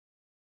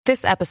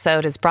This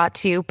episode is brought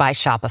to you by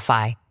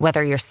Shopify.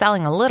 Whether you're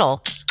selling a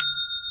little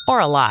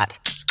or a lot,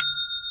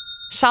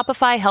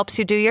 Shopify helps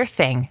you do your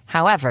thing,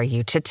 however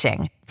you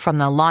cha-ching. From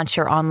the launch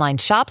your online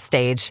shop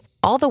stage,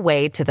 all the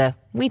way to the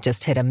we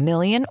just hit 1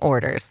 million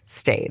orders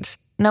stage.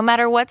 No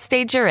matter what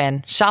stage you're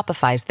in,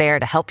 Shopify's there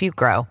to help you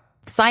grow.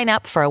 Sign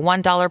up for a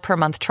 $1 per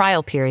month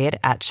trial period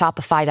at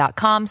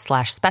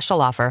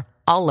shopify.com/special offer,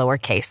 all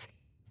lowercase.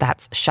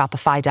 That's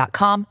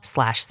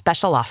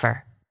shopify.com/special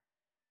offer.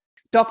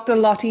 Dr.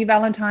 Lottie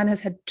Valentine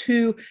has had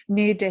 2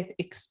 near-death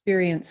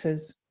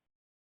experiences.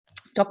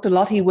 Dr.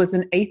 Lottie was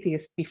an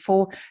atheist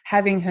before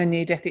having her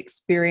near-death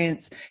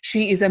experience.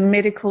 She is a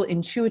medical,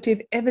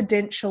 intuitive,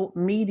 evidential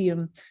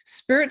medium,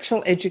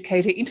 spiritual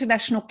educator,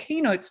 international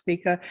keynote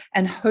speaker,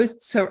 and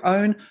hosts her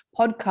own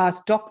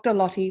podcast, Dr.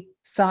 Lottie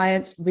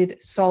Science with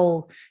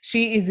Soul.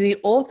 She is the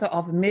author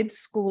of Med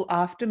School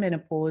After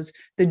Menopause,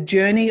 The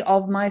Journey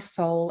of My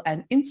Soul,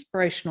 an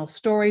inspirational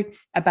story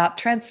about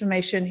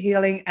transformation,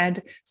 healing,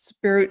 and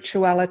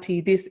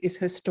spirituality. This is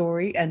her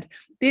story, and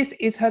this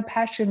is her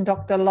passion,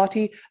 Dr.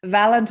 Lottie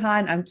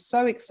Valentine. I'm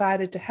so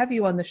excited to have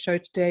you on the show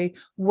today.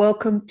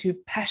 Welcome to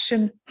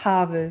Passion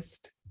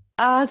Harvest.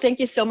 Thank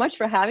you so much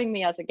for having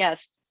me as a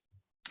guest.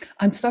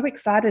 I'm so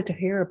excited to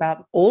hear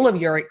about all of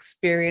your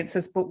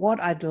experiences, but what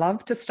I'd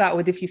love to start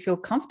with, if you feel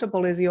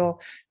comfortable, is your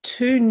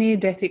 2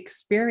 near-death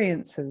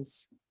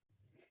experiences.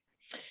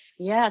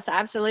 Yes,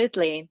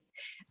 absolutely.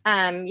 So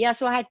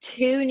I had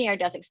 2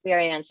 near-death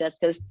experiences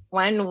because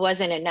one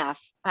wasn't enough.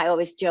 I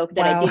always joke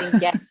that Wow.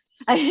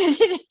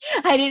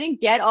 I didn't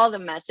get all the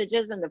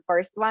messages in the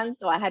first one,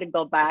 so I had to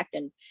go back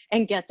and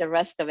get the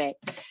rest of it.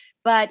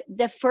 But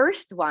the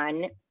first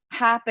one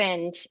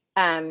happened,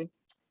 you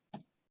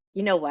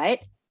know what?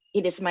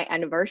 It is my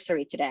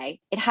anniversary today.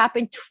 It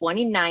happened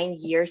 29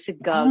 years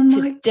ago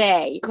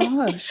today.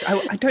 Gosh,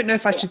 I don't know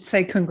if I should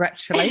say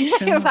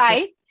congratulations.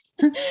 Right?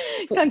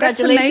 Congratulations. That's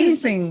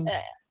amazing.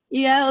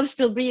 Of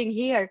still being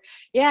here.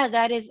 Yeah,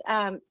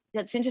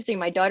 that's interesting.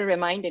 My daughter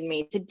reminded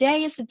me,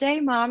 today is the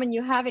day, Mom, and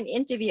you have an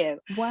interview.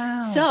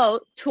 Wow.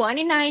 So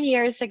 29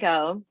 years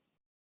ago,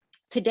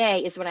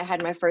 today is when I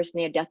had my first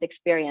near-death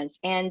experience.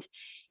 And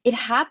it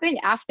happened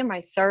after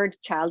my 3rd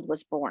child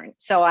was born.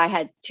 So I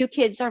had 2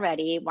 kids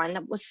already, one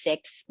that was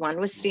 6, one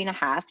was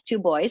 3.5, 2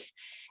 boys.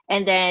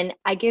 And then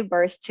I gave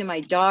birth to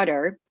my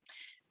daughter.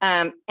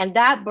 And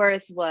that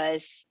birth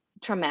was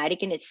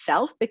traumatic in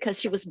itself because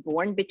she was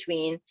born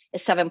between a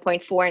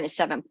 7.4 and a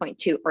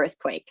 7.2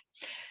 earthquake.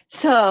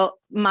 So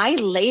my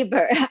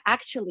labor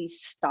actually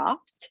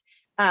stopped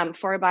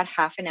for about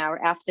half an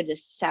hour after the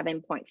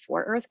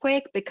 7.4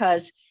 earthquake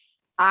because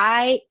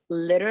I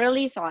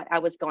literally thought I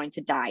was going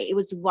to die. It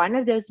was one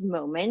of those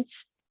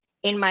moments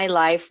in my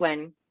life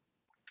when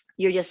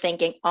you're just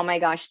thinking, oh my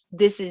gosh,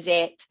 this is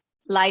it.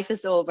 Life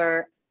is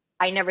over.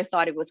 I never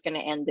thought it was going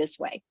to end this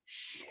way.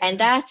 And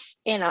that's,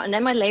 and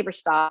then my labor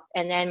stopped,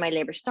 and then my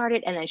labor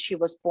started, and then she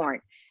was born.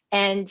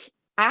 And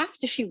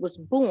after she was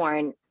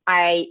born,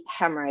 I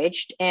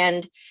hemorrhaged,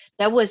 and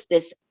there was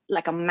this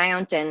like a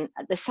mountain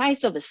the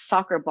size of a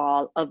soccer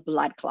ball of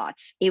blood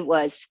clots. It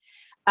was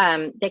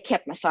they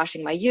kept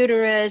massaging my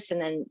uterus,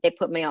 and then they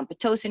put me on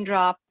Pitocin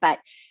drop,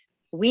 but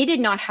we did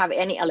not have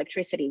any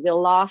electricity. We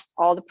lost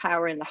all the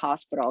power in the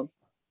hospital.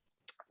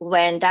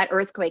 When that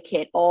earthquake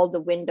hit, all the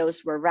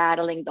windows were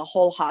rattling, the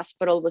whole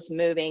hospital was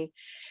moving.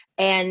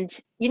 And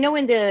in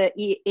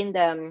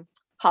the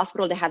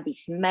hospital, they have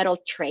these metal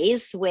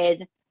trays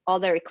with all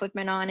their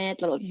equipment on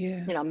it, little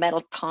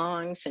metal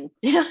tongs, and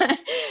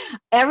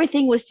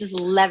everything was just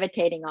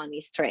levitating on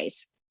these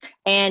trays.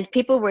 And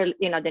people were,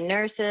 the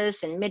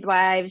nurses and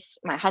midwives,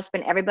 my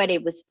husband, everybody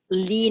was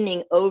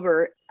leaning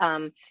over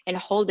and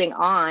holding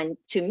on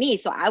to me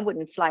so I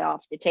wouldn't fly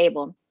off the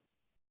table.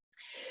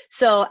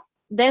 So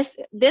this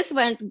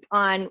went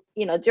on,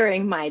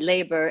 during my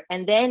labor,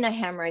 and then I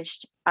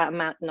hemorrhaged a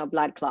mountain of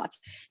blood clots.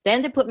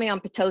 Then they put me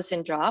on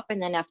Pitocin drop,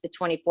 and then after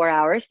 24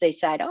 hours, they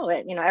said, oh,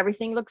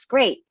 everything looks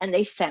great, and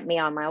they sent me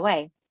on my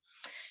way.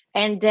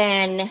 And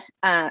then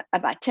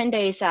about 10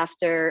 days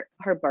after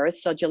her birth,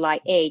 so July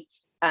 8th,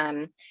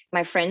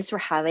 my friends were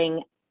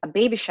having a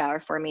baby shower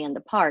for me in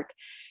the park,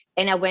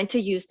 and I went to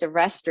use the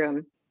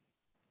restroom,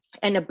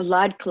 and a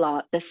blood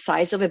clot the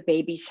size of a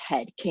baby's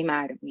head came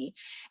out of me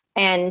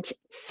and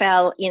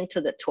fell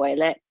into the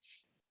toilet.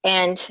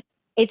 And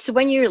it's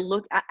when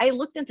I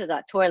looked into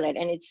that toilet,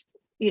 and it's,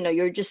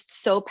 you're just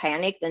so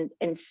panicked and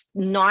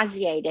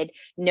nauseated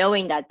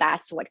knowing that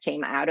that's what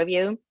came out of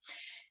you.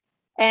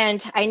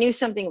 And I knew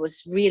something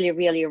was really,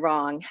 really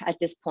wrong at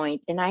this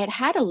point. And I had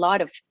had a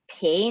lot of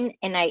pain,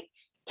 and I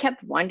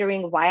kept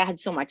wondering why I had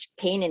so much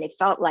pain. And it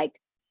felt like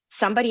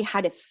somebody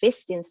had a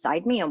fist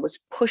inside me and was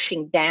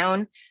pushing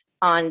down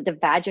on the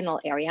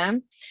vaginal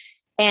area.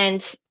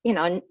 And,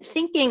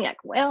 thinking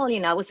like, well,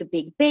 I was a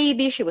big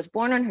baby. She was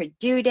born on her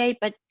due date,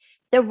 but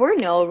there were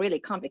no really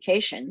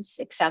complications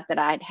except that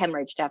I had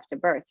hemorrhaged after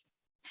birth.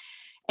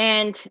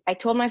 And I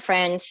told my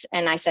friends,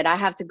 and I said, I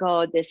have to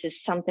go.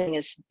 Something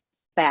is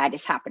bad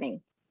is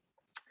happening.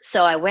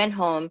 So I went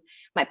home.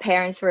 My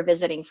parents were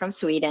visiting from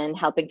Sweden,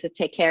 helping to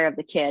take care of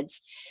the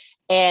kids.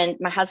 And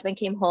my husband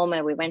came home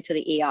and we went to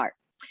the ER.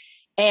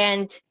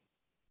 And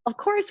of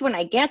course, when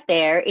I get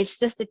there, it's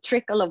just a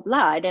trickle of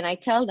blood. And I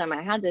tell them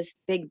I had this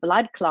big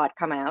blood clot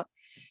come out.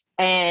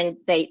 And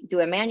they do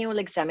a manual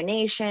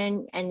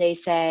examination and they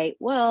say,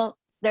 well,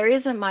 there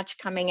isn't much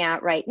coming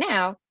out right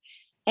now,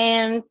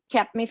 and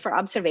kept me for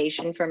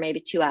observation for maybe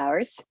 2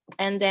 hours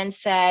and then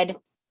said,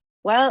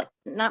 well,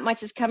 not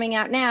much is coming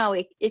out now.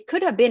 It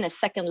could have been a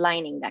second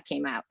lining that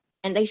came out,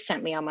 and they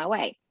sent me on my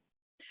way.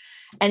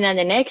 And then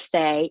the next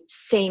day,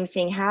 same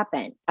thing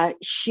happened. A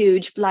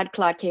huge blood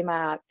clot came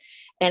out,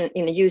 and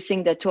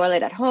using the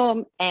toilet at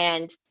home,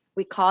 and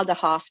we called the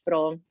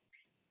hospital.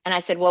 And I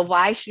said, well,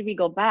 why should we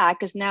go back?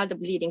 Because now the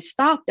bleeding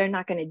stopped. They're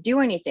not going to do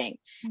anything.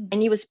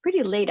 And it was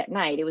pretty late at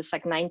night. It was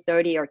like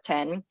 9:30 or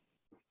 10.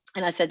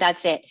 And I said,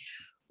 that's it.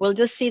 We'll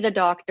just see the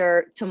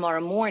doctor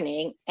tomorrow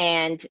morning.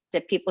 And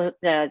the people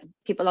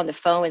on the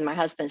phone with my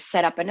husband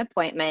set up an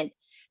appointment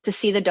to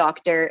see the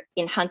doctor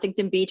in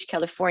Huntington Beach,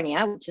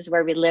 California, which is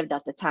where we lived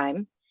at the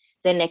time,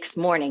 the next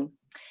morning.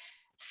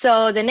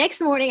 So the next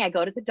morning I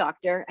go to the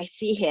doctor, I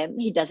see him,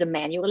 he does a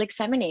manual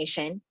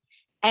examination.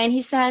 And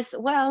he says,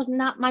 well,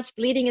 not much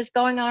bleeding is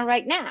going on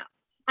right now.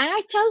 And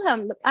I tell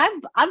him, look,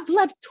 I've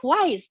bled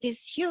twice,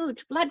 these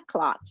huge blood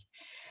clots.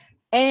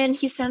 And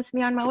he sends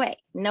me on my way.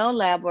 No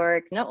lab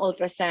work, no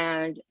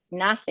ultrasound,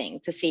 nothing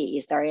to see,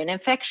 is there an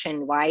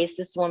infection? Why is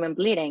this woman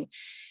bleeding?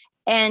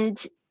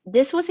 And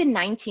this was in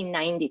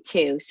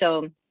 1992.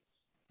 So,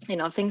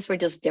 things were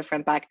just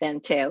different back then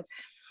too.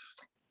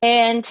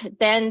 And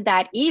then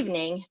that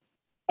evening,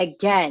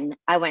 again,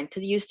 I went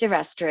to use the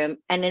restroom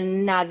and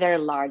another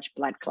large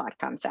blood clot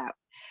comes out.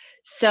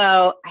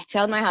 So I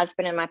tell my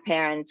husband and my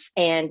parents,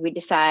 and we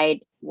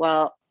decide,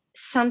 well,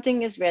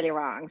 something is really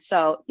wrong.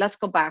 So let's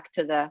go back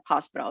to the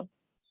hospital.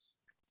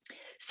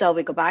 So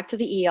we go back to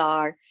the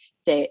ER.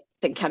 They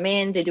come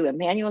in, they do a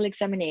manual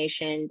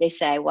examination. They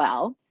say,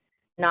 well,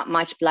 not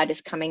much blood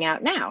is coming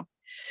out now.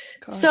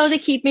 Gosh. So they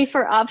keep me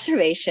for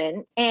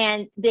observation,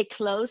 and they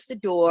close the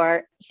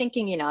door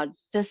thinking,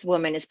 this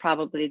woman is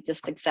probably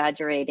just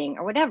exaggerating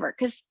or whatever,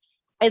 because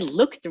I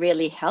looked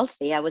really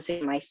healthy. I was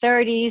in my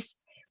 30s.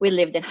 We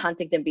lived in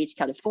Huntington Beach,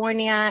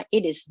 California.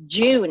 It is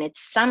June.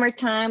 It's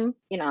summertime.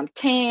 I'm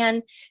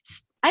tan.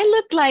 I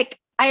look like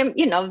I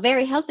am,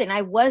 very healthy. And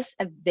I was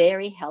a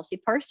very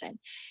healthy person.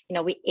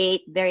 We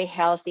ate very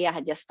healthy. I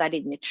had just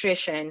studied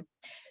nutrition.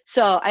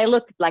 So I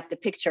looked like the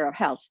picture of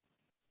health.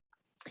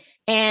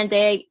 And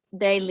they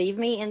leave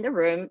me in the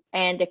room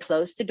and they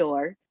close the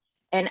door.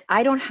 And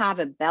I don't have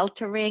a bell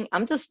to ring.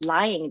 I'm just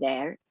lying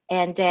there.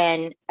 And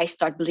then I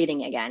start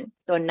bleeding again.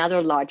 So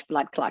another large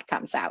blood clot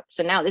comes out.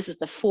 So now this is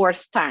the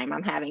fourth time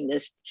I'm having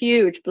this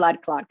huge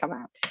blood clot come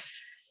out.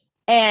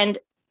 And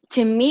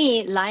to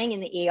me, lying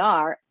in the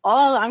ER,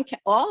 all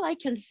I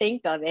can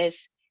think of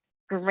is,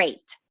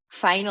 great,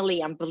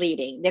 finally I'm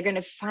bleeding. They're going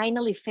to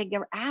finally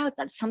figure out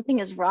that something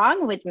is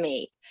wrong with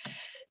me.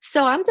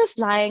 So I'm just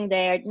lying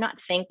there,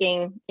 not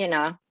thinking,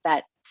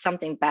 that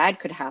something bad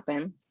could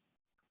happen.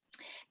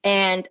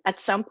 And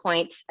at some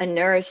point, a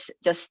nurse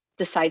just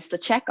decides to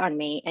check on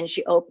me, and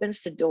she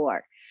opens the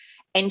door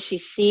and she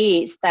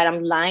sees that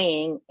I'm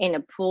lying in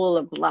a pool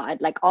of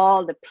blood, like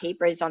all the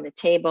papers on the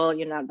table,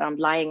 that I'm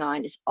lying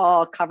on is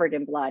all covered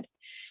in blood.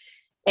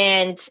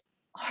 And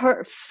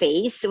her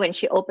face, when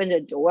she opened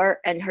the door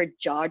and her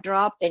jaw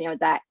dropped, and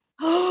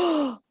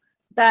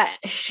that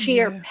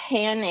sheer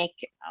panic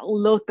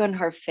look on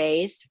her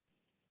face.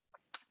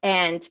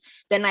 And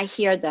then I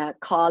hear the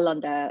call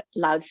on the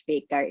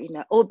loudspeaker,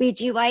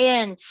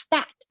 OBGYN,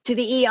 stat to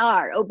the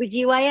ER,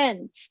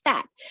 OBGYN,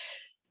 stat.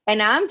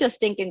 And I'm just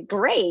thinking,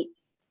 great,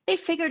 they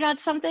figured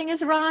out something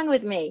is wrong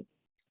with me.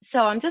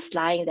 So I'm just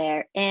lying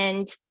there.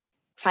 And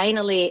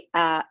finally,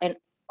 an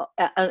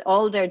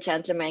older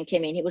gentleman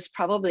came in. He was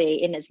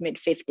probably in his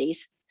mid-50s.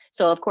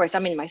 So of course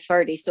I'm in my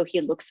 30s, so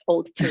he looks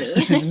old to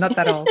me. Not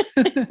that old.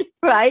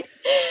 Right.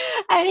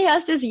 And he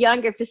has this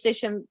younger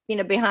physician,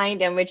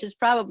 behind him, which is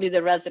probably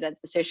the resident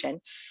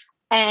physician.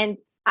 And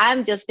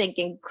I'm just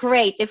thinking,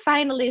 great, they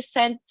finally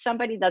sent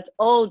somebody that's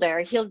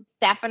older. He'll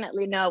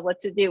definitely know what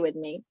to do with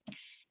me.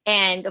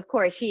 And of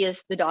course, he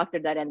is the doctor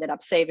that ended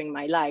up saving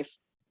my life.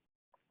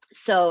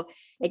 So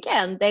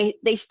again,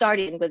 they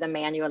started with a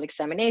manual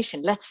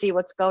examination. Let's see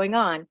what's going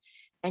on.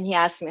 And he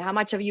asked me, how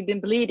much have you been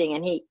bleeding?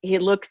 And he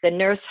looks, the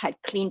nurse had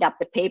cleaned up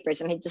the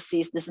papers, and he just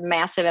sees this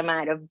massive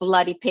amount of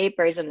bloody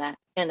papers in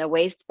the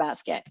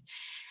wastebasket.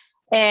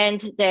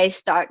 And they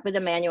start with a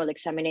manual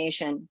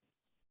examination.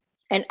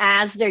 And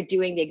as they're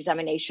doing the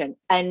examination,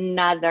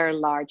 another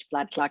large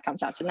blood clot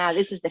comes out. So now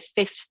this is the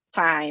fifth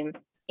time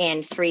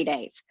in 3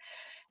 days.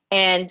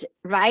 And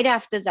right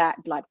after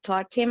that blood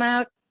clot came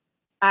out,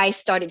 I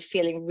started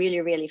feeling really,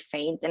 really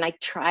faint. And I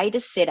tried to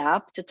sit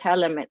up to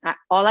tell him, and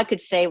all I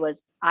could say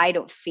was, I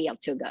don't feel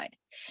too good.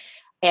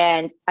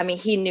 And I mean,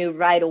 he knew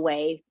right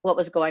away what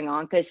was going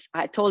on, because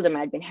I told him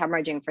I'd been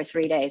hemorrhaging for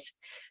 3 days.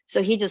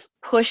 So he just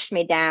pushed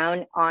me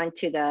down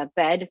onto the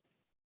bed.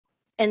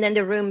 And then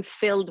the room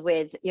filled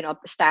with,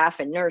 staff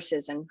and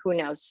nurses and who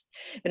knows,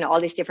 all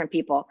these different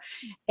people.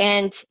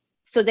 And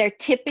So they're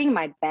tipping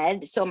my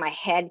bed, so my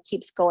head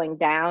keeps going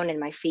down and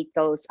my feet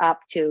goes up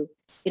to,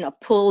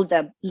 pull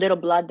the little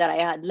blood that I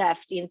had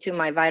left into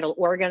my vital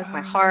organs,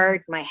 my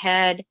heart, my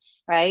head,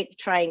 right?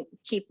 Try and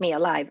keep me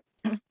alive.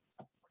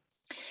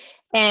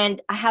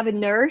 And I have a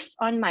nurse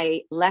on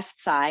my left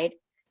side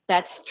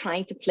that's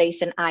trying to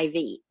place an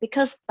IV,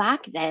 because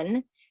back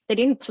then they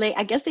didn't play,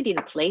 I guess they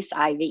didn't place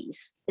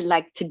IVs.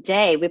 Like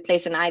today, we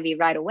place an IV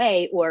right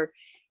away, or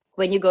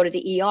when you go to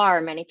the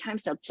ER, many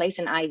times they'll place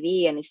an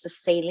IV and it's a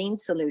saline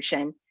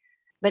solution.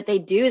 But they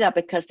do that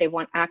because they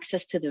want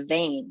access to the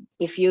vein.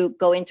 If you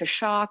go into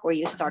shock or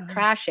you start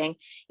crashing,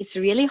 it's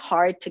really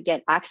hard to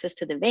get access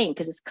to the vein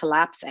because it's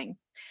collapsing.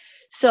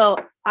 So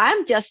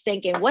I'm just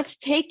thinking, what's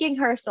taking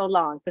her so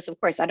long? Because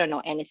of course, I don't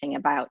know anything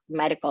about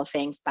medical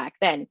things back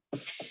then.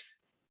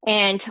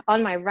 And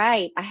on my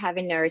right, I have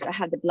a nurse, I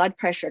have the blood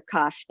pressure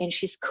cuff, and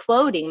she's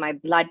quoting my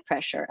blood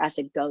pressure as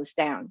it goes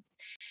down.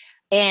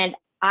 And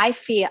I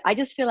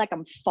just feel like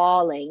I'm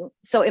falling.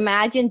 So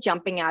imagine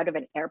jumping out of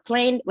an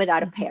airplane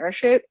without a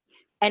parachute,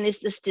 and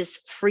it's just this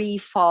free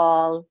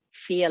fall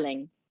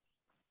feeling.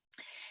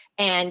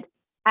 And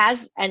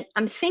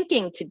I'm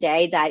thinking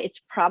today that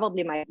it's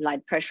probably my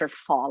blood pressure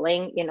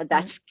falling,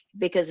 that's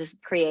because it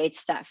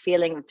creates that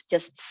feeling of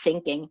just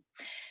sinking.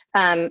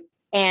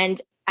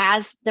 And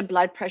as the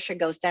blood pressure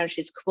goes down,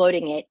 she's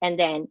quoting it, and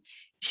then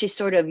she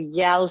sort of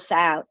yells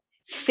out,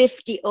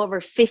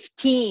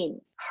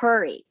 50/15,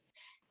 hurry.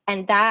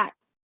 And that,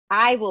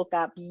 I woke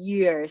up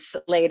years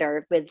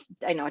later with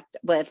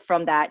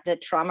from the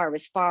trauma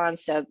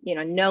response of,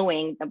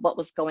 knowing what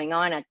was going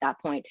on at that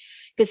point,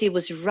 because it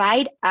was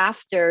right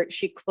after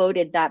she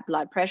quoted that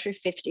blood pressure,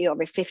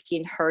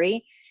 50/15,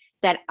 hurry,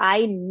 that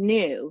I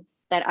knew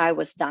that I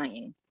was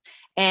dying.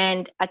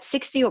 And at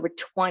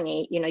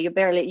 60/20,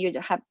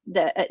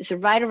 it's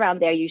right around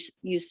there,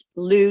 you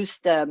lose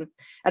the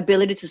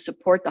ability to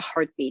support the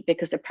heartbeat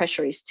because the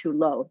pressure is too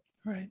low.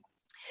 Right.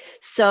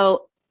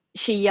 So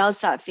she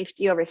yells out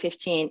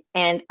 50/15,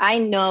 and I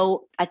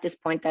know at this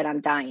point that I'm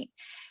dying.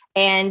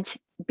 And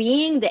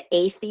being the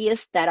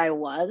atheist that I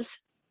was,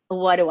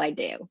 what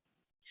do?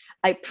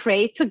 I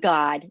pray to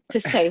God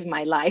to save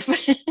my life.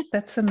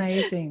 That's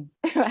amazing.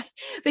 Right?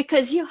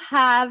 Because you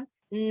have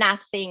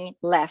nothing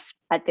left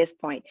at this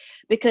point,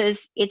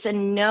 because it's a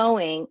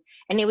knowing.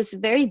 And it was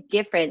very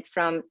different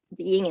from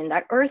being in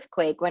that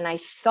earthquake when I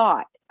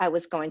thought I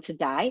was going to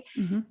die.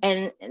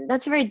 And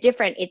that's very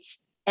different. It's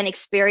an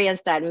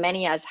experience that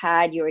many has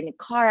had. You're in a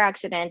car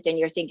accident and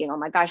you're thinking, oh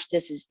my gosh,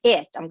 this is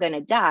it, I'm going to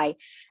die.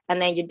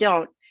 And then you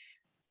don't.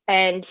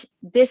 And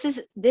this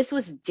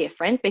was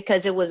different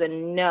because it was a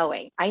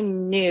knowing. I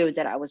knew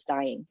that I was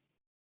dying.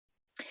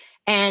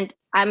 And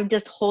I'm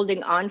just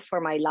holding on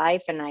for my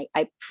life. And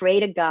I pray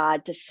to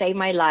God to save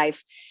my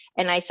life.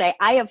 And I say,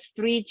 I have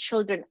 3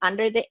 children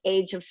under the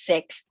age of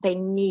 6. They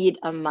need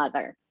a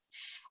mother.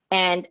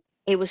 And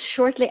it was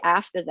shortly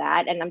after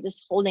that. And I'm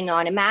just holding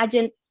on.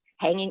 Imagine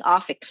hanging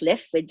off a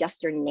cliff with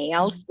just your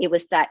nails. It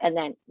was that. And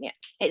then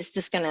it's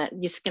just gonna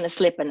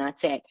slip, and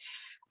that's it.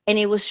 And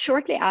it was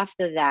shortly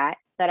after that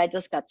I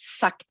just got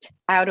sucked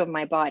out of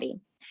my body.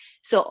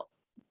 So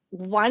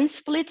one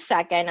split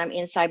second, I'm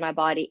inside my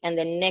body, and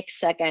the next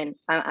second,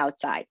 I'm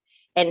outside.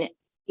 And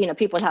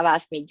people have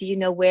asked me, do you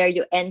know where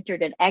you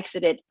entered and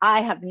exited?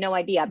 I have no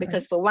idea,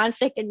 because for one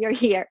second you're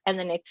here, and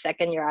the next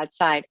second you're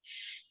outside.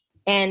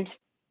 And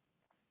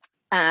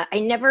I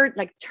never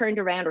turned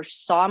around or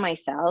saw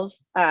myself.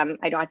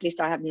 At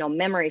least I have no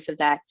memories of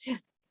that.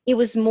 It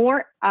was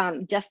more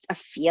just a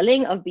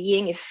feeling of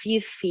being a few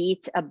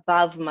feet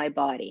above my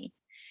body.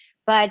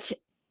 But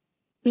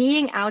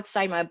being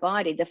outside my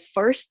body, the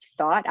first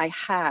thought I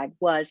had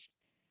was,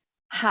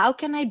 how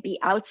can I be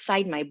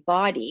outside my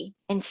body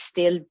and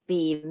still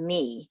be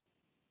me?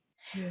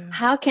 Yeah.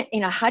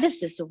 How does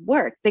this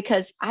work?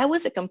 Because I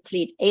was a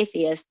complete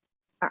atheist.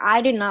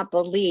 I did not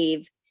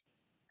believe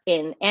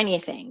in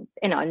anything,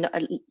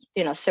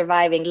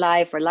 surviving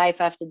life or life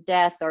after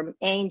death or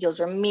angels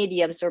or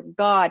mediums or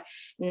God,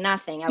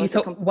 nothing. You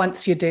thought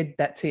once you're dead,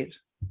 that's it.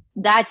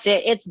 That's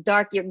it. It's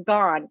dark, you're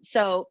gone.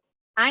 So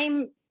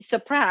I'm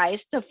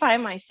surprised to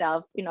find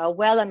myself,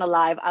 well and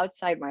alive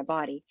outside my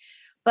body.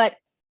 But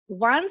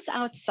once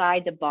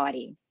outside the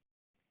body,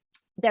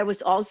 there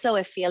was also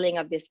a feeling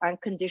of this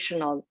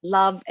unconditional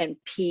love and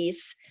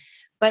peace,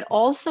 but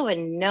also a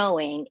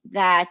knowing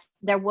that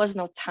there was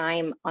no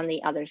time on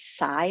the other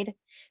side,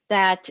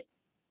 that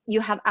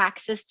you have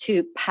access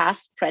to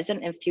past,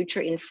 present, and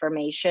future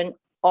information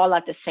all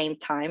at the same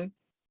time.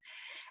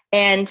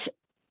 And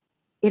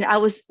I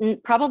was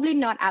probably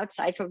not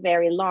outside for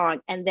very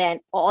long. And then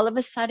all of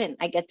a sudden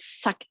I get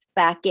sucked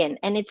back in.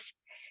 And it's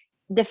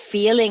the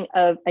feeling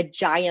of a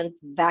giant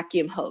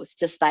vacuum hose,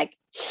 just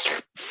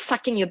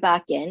sucking you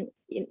back in.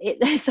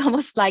 It's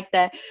almost like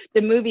the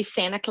movie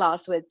Santa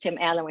Claus with Tim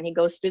Allen, when he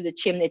goes through the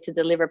chimney to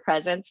deliver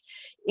presents,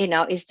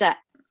 is that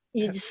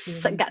you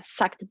just got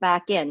sucked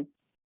back in.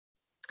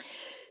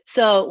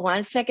 So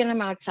one second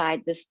I'm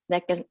outside,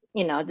 the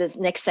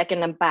next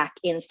second I'm back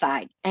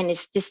inside. And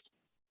it's just,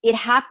 it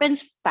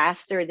happens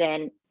faster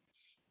than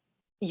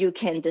you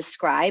can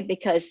describe,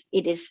 because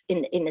it is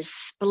in a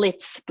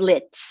split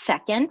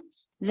second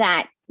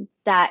that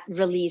that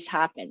release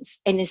happens.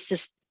 And it's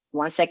just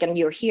 1 second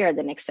you're here,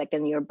 the next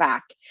second you're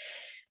back.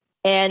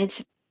 And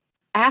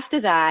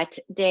after that,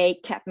 they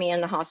kept me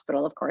in the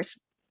hospital, of course.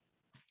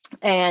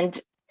 And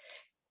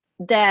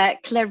the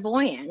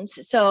clairvoyance,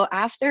 so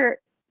after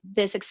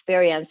this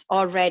experience,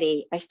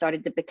 already I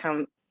started to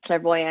become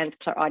clairvoyant,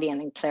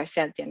 clairaudient, and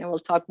clairsentient, and we'll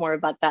talk more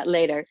about that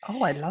later.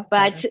 Oh, I love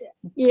but that.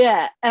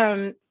 Yeah,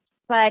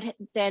 but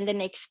then the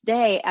next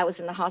day I was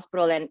in the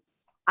hospital, and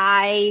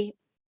I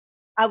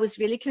was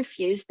really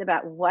confused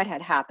about what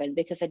had happened,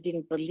 because I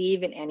didn't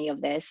believe in any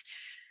of this,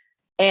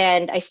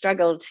 and I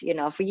struggled,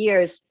 for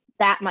years.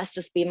 That must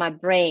just be my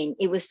brain.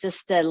 It was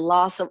just a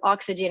loss of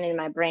oxygen in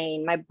my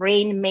brain. My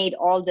brain made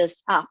all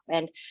this up,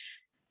 and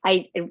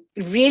I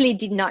really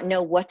did not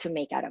know what to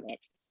make out of it.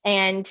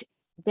 And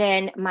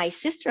then my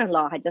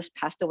sister-in-law had just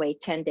passed away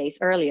 10 days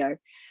earlier.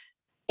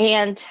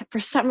 And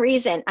for some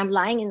reason, I'm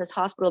lying in this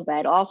hospital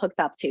bed, all hooked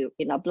up to,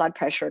 blood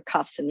pressure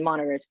cuffs and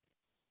monitors.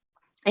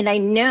 And I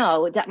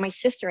know that my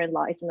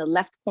sister-in-law is in the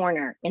left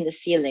corner in the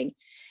ceiling,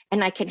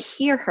 and I can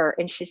hear her,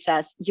 and she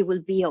says, "You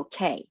will be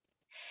okay."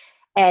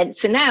 And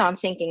so now I'm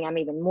thinking I'm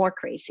even more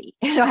crazy,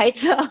 right?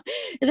 So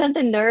then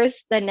the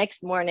nurse, the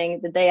next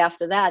morning, the day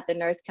after that, the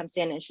nurse comes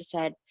in and she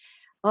said,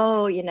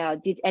 "Oh,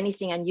 did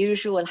anything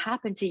unusual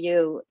happen to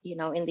you,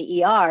 in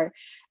the ER?"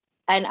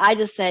 And I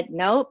just said,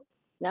 "Nope,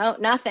 no,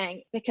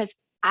 nothing," because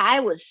I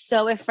was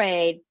so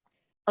afraid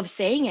of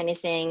saying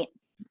anything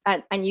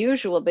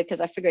unusual, because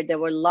I figured they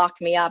would lock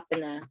me up in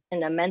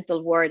the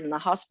mental ward in the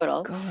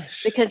hospital.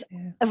 Gosh. Because,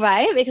 yeah.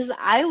 right? Because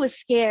I was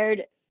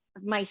scared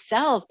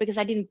myself, because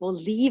I didn't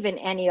believe in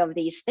any of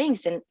these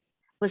things, and it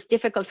was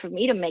difficult for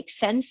me to make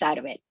sense out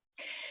of it.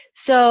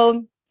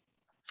 So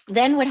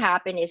then what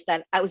happened is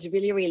that I was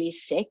really, really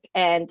sick,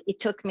 and it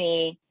took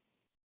me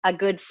a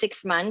good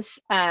 6 months.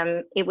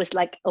 It was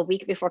like a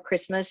week before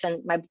Christmas,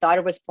 and my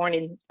daughter was born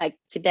in like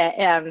today.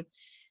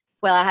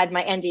 Well, I had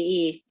my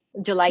NDE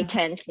July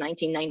 10th,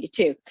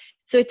 1992.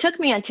 So it took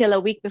me until a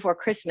week before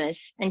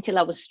Christmas until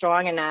I was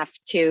strong enough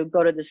to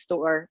go to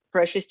the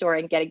grocery store,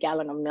 and get a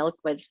gallon of milk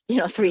with,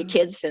 3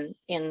 kids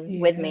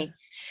with me.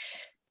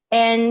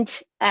 And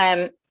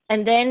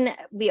then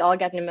we all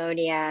got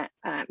pneumonia.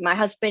 My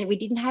husband, we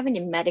didn't have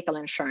any medical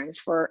insurance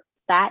for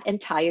that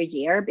entire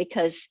year,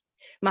 because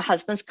my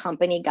husband's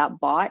company got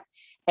bought,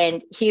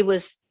 and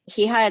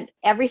he had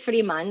every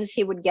 3 months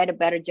he would get a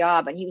better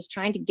job, and he was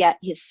trying to get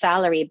his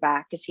salary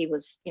back, because he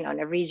was, in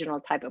a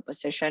regional type of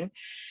position.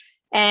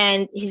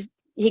 And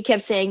he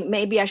kept saying,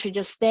 "Maybe I should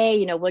just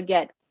stay, we'll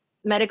get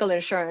medical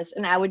insurance."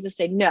 And I would just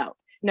say, no,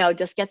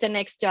 just get the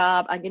next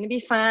job. I'm going to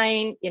be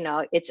fine.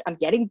 I'm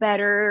getting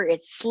better.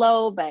 It's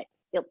slow, but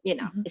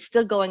it's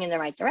still going in the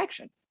right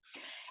direction.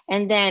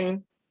 And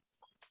then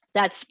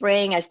that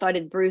spring I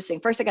started bruising.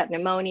 First I got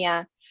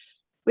pneumonia.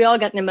 We all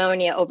got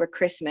pneumonia over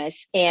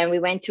Christmas, and we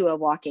went to a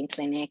walk-in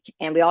clinic,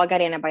 and we all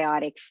got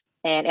antibiotics,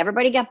 and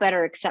everybody got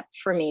better except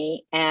for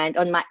me. And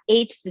on my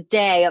 8th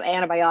day of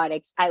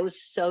antibiotics, I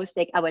was so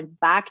sick. I went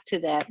back to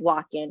the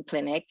walk-in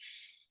clinic,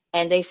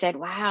 and they said,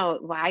 "Wow,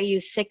 why are you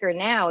sicker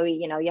now?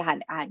 You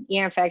had an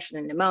ear infection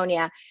and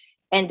pneumonia."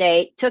 And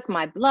they took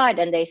my blood,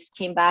 and they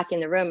came back in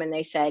the room, and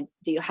they said,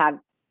 "Do you have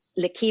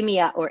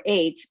leukemia or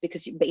AIDS?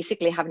 Because you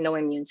basically have no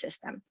immune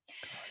system."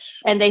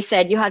 And they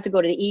said, "You have to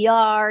go to the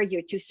ER,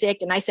 you're too sick."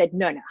 And I said,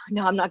 no,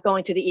 I'm not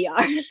going to the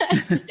ER.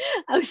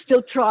 I was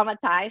still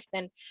traumatized,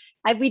 and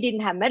we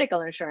didn't have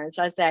medical insurance.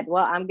 So I said,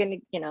 well, I'm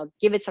going to,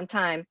 give it some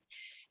time.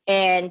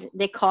 And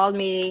they called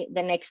me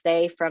the next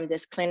day from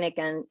this clinic,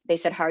 and they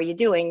said, "How are you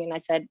doing?" And I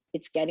said,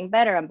 "It's getting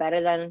better. I'm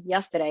better than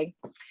yesterday."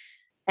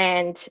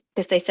 And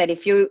because they said,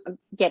 if you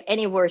get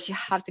any worse, you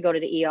have to go to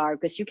the ER,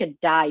 because you could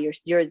die.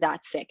 You're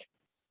that sick.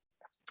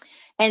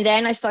 And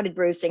then I started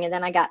bruising, and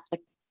then I got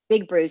like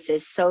big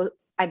bruises. So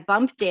I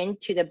bumped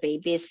into the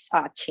baby's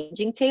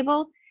changing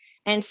table,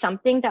 and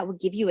something that would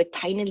give you a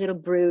tiny little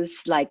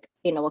bruise, like,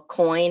 a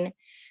coin,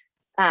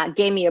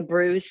 gave me a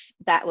bruise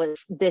that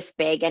was this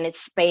big, and it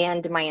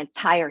spanned my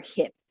entire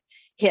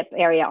hip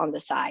area on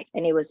the side.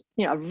 And it was,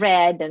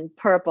 red and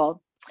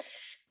purple.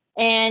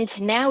 And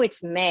now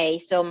it's May.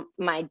 So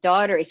my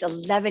daughter is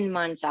 11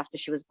 months after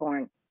she was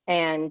born.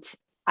 And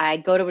I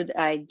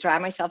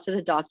drive myself to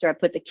the doctor. I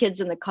put the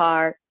kids in the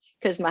car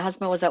because my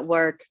husband was at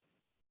work.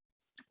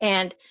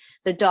 And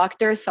the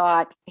doctor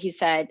he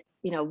said,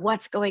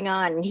 "What's going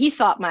on?" And he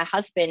thought my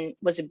husband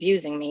was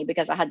abusing me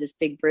because I had this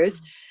big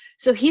bruise.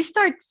 So he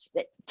starts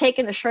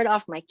taking the shirt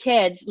off my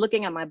kids,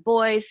 looking at my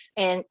boys.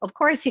 And of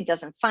course, he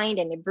doesn't find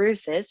any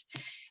bruises.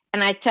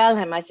 And I tell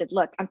him, I said,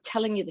 "Look, I'm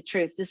telling you the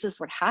truth. This is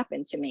what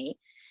happened to me.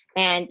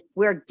 And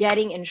we're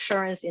getting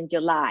insurance in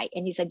July."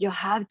 And he said, "You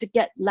have to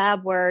get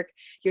lab work.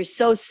 You're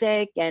so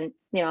sick, and,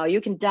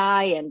 you can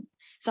die, and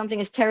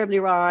something is terribly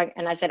wrong."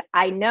 And I said,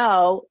 "I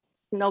know.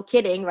 No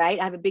kidding, right?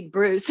 I have a big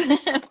bruise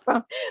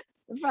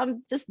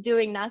from just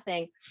doing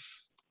nothing."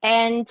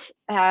 And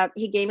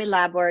he gave me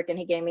lab work, and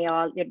he gave me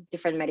all the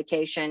different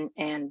medication.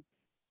 And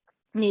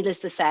needless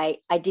to say,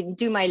 I didn't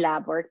do my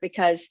lab work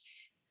because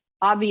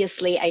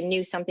obviously I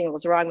knew something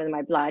was wrong with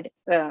my blood,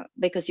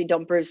 because you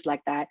don't bruise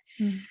like that.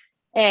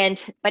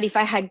 But if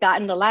I had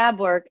gotten the lab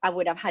work, I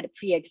would have had a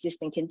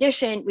pre-existing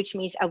condition, which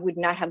means I would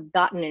not have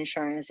gotten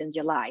insurance in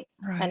July.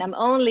 Right. And I'm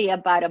only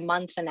about a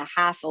month and a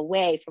half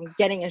away from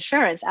getting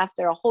insurance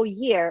after a whole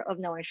year of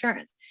no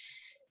insurance.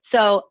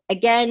 So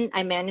again,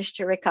 I managed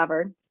to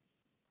recover.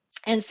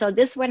 And so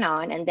this went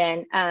on. And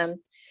then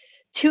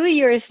 2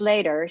 years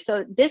later,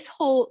 so this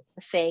whole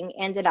thing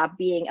ended up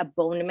being a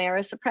bone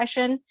marrow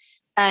suppression,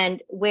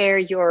 and where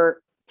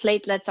your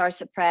platelets are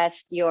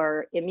suppressed,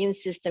 your immune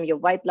system, your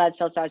white blood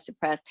cells are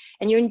suppressed,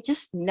 and you're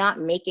just not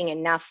making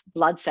enough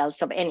blood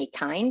cells of any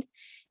kind.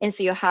 And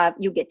so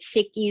you get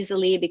sick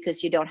easily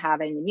because you don't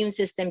have an immune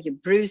system, you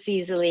bruise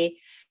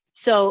easily.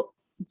 So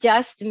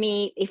just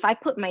me, if I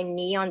put my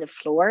knee on the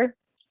floor,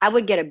 I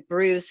would get a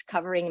bruise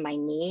covering my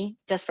knee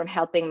just from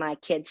helping my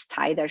kids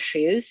tie their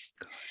shoes.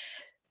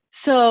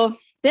 So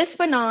this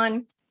went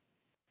on.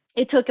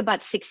 It took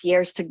about 6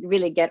 years to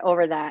really get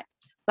over that.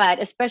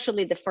 But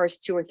especially the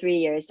first 2 or 3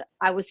 years,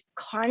 I was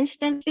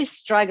constantly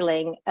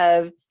struggling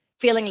of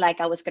feeling like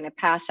I was going to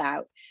pass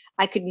out.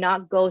 I could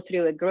not go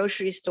through a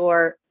grocery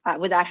store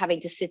without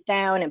having to sit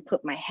down and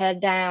put my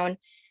head down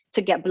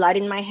to get blood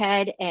in my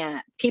head.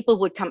 And people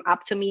would come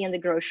up to me in the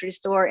grocery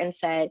store and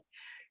said,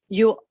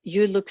 you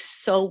look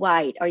so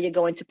white. Are you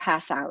going to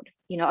pass out?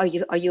 Are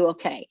you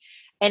okay?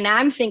 And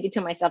I'm thinking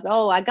to myself,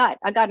 oh, I got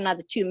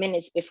another 2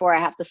 minutes before I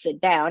have to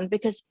sit down,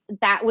 because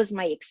that was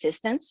my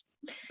existence.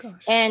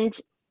 Gosh. And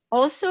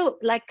also,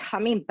 like,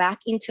 coming back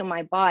into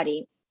my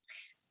body,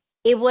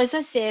 it was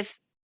as if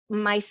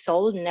my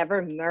soul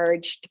never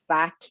merged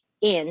back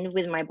in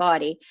with my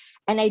body.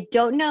 And I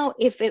don't know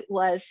if it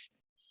was,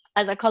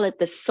 as I call it,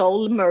 the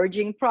soul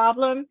merging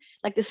problem,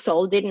 like the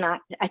soul did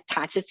not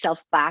attach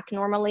itself back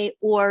normally,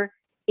 or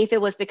if it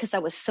was because I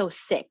was so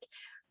sick.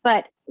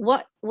 But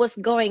what was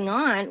going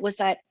on was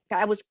that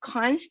I was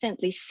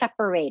constantly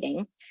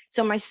separating.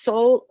 So my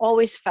soul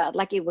always felt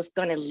like it was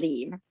going to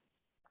leave.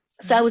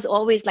 So I was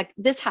always like,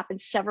 this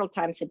happened several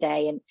times a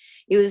day. And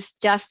it was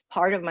just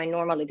part of my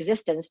normal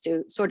existence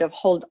to sort of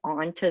hold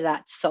on to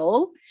that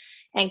soul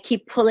and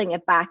keep pulling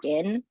it back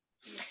in.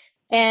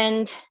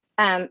 And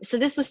so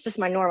this was just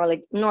my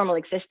normal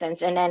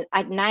existence. And then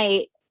at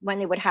night,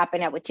 when it would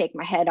happen, I would take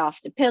my head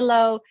off the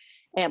pillow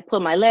and pull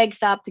my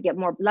legs up to get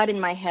more blood in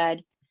my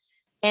head.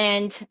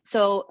 And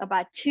so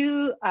about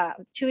two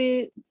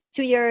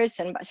years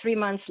and about 3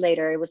 months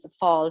later, it was the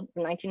fall of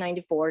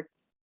 1994.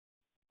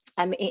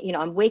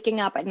 I'm waking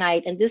up at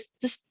night, and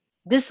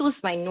this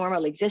was my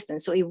normal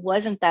existence. So it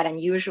wasn't that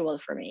unusual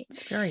for me.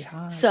 It's very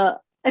hard. So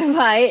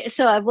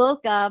I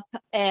woke up,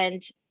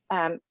 and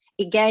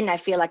again, I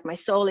feel like my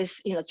soul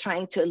is,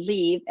 trying to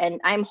leave, and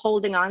I'm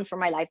holding on for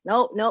my life.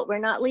 No, we're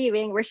not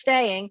leaving. We're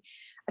staying,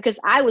 because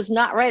I was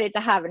not ready to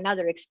have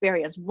another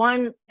experience.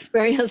 One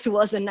experience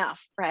was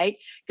enough, right?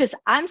 Because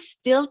I'm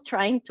still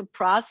trying to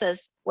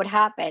process what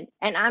happened,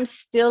 and I'm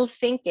still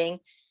thinking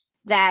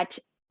that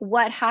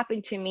what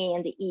happened to me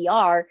in the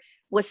ER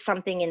was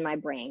something in my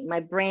brain. My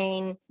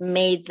brain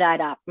made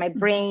that up. My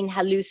brain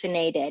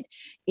hallucinated,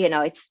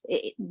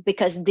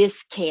 because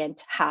this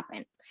can't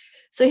happen.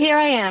 So here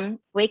I am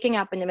waking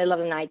up in the middle of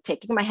the night,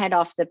 taking my head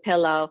off the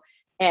pillow,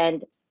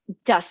 and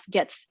just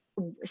gets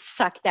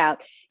sucked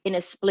out in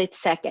a split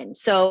second.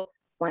 So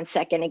 1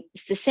 second,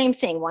 it's the same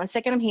thing. 1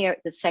 second I'm here,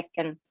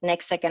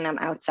 next second I'm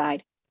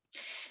outside.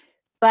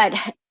 But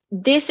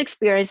this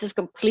experience is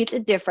completely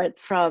different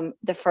from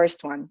the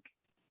first one.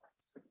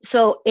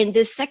 So in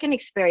this second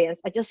experience,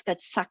 I just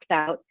got sucked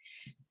out,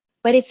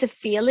 but it's a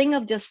feeling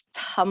of just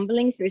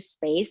tumbling through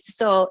space.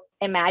 So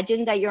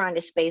imagine that you're on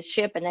a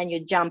spaceship and then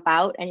you jump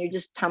out and you're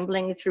just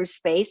tumbling through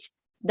space.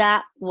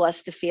 That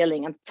was the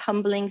feeling. I'm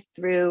tumbling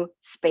through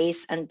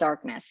space and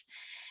darkness.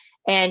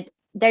 And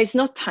there's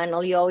no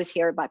tunnel. You always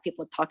hear about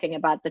people talking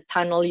about the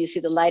tunnel. You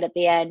see the light at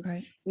the end.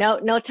 Right.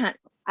 No tunnel.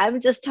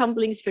 I'm just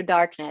tumbling through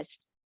darkness.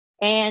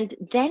 And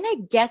then I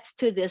get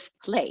to this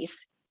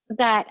place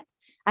that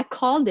I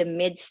call the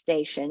mid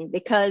station,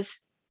 because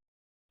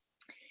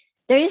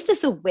there is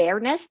this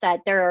awareness that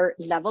there are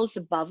levels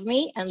above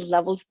me and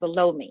levels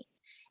below me.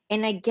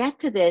 And I get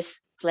to this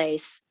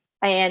place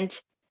and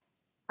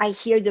I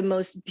hear the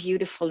most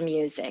beautiful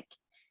music.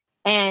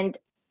 And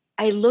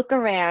I look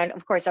around.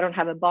 Of course, I don't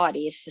have a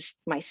body. It's just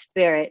my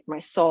spirit, my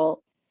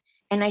soul.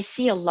 And I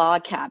see a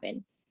log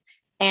cabin.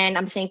 And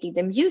I'm thinking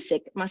the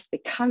music must be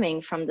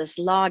coming from this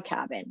log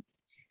cabin.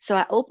 So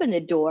I open the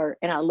door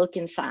and I look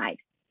inside,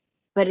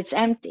 but it's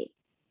empty.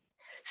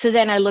 So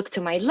then I look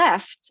to my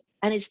left,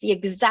 and it's the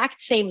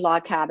exact same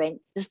log cabin,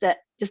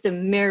 just a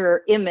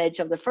mirror image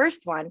of the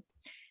first one.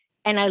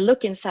 And I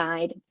look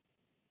inside,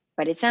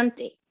 but it's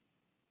empty.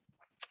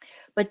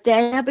 But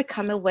then I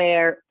become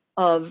aware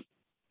of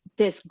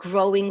this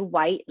growing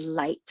white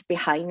light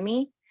behind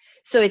me.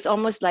 So it's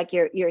almost like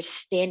you're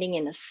standing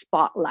in a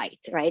spotlight,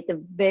 right?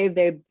 The very,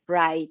 very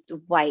bright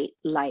white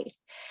light.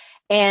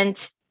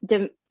 And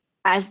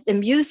as the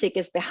music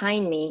is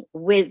behind me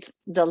with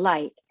the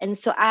light. And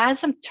so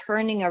as I'm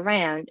turning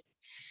around,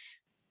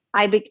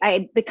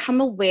 I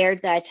become aware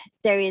that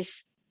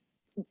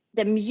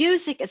the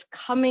music is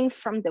coming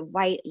from the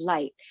white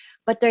light,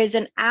 but there's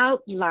an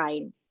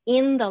outline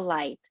in the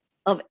light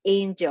of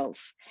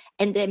angels,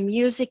 and the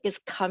music is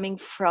coming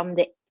from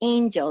the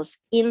angels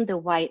in the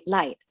white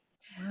light.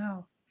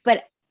 Wow.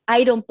 But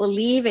I don't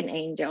believe in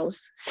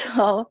angels.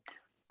 So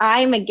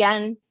I'm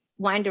again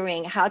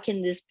wondering, how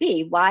can this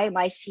be? Why am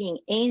I seeing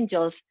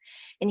angels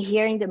and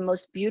hearing the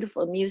most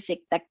beautiful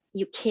music that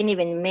you can't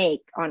even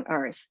make on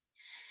earth?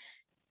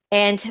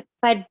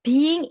 But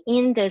being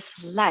in this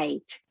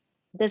white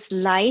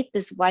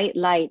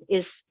light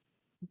is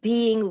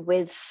being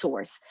with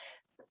source,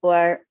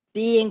 or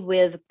being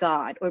with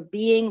God, or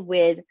being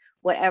with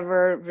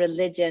whatever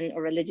religion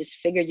or religious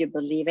figure you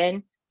believe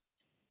in.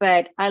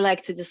 But I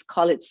like to just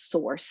call it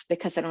source,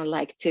 because I don't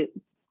like to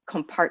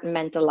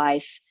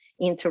compartmentalize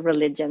into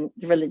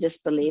religious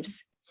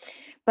beliefs.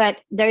 But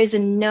there is a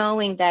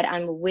knowing that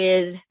I'm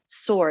with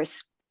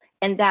source,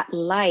 and that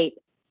light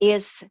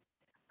is,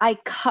 I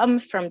come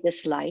from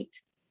this light.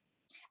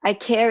 I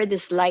carry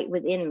this light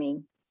within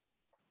me,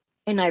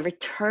 and I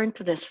return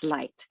to this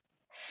light.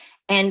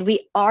 And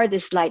we are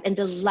this light, and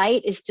the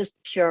light is just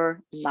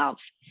pure love.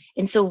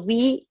 And so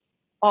we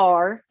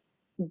are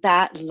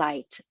that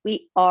light.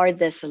 We are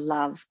this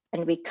love,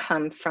 and we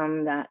come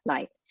from that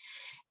light.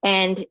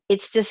 And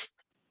it's just,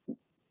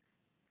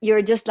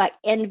 you're just like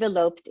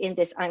enveloped in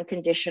this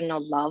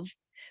unconditional love,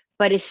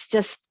 but it's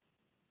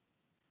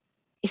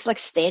like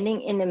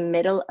standing in the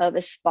middle of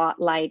a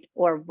spotlight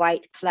or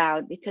white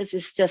cloud, because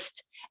it's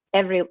just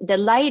the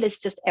light is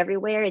just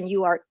everywhere, and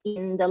you are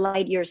in the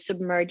light, you're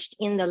submerged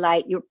in the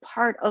light, you're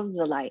part of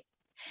the light.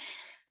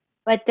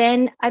 But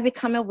then I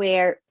become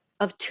aware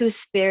of two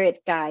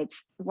spirit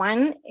guides.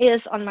 One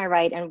is on my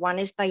right, and one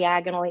is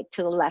diagonally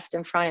to the left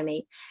in front of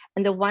me.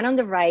 And the one on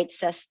the right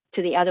says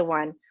to the other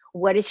one,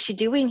 "What is she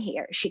doing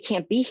here? She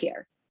can't be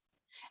here."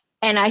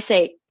 And I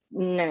say,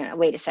 no,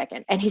 wait a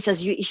second. And he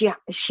says,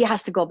 she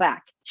has to go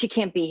back. She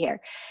can't be here.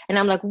 And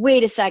I'm like,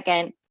 wait a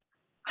second.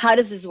 How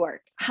does this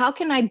work? How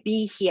can I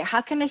be here?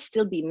 How can I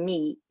still be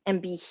me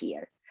and be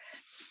here?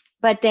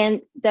 But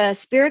then the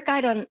spirit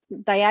guide on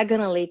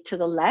diagonally to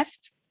the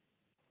left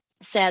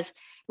says,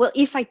 well,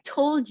 if I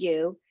told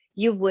you,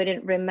 you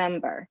wouldn't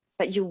remember,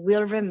 but you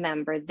will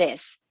remember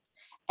this.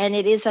 And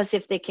it is as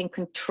if they can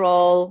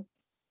control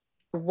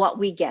what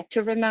we get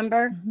to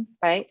remember,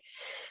 right?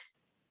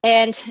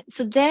 And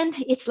so then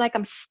it's like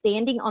I'm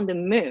standing on the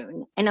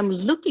moon, and I'm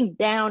looking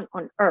down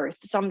on Earth.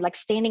 So I'm like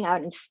standing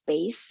out in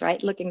space,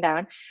 right? Looking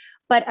down.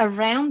 But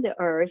around the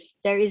Earth,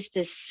 there is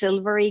this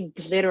silvery,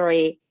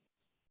 glittery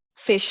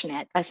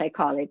fishnet, as I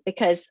call it,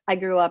 because I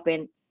grew up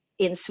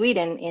in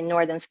Sweden, in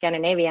northern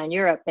Scandinavia and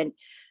Europe. And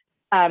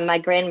my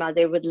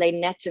grandmother would lay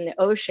nets in the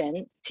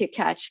ocean to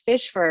catch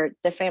fish for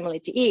the family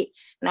to eat.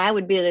 And I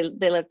would be the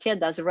little kid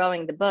that's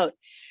rowing the boat.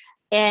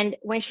 And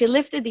when she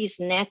lifted these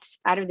nets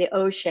out of the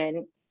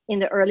ocean in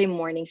the early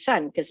morning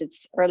sun, because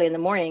it's early in the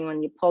morning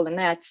when you pull the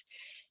nets,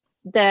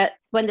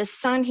 when the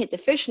sun hit the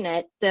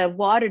fishnet, the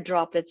water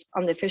droplets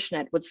on the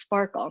fishnet would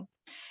sparkle.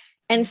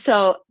 And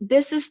so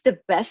this is the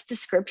best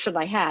description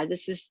I had.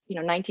 This is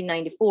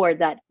 1994,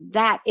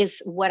 that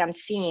is what I'm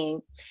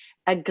seeing,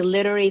 a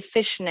glittery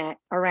fishnet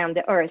around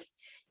the Earth.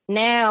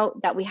 Now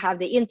that we have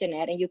the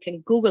internet and you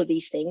can Google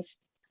these things,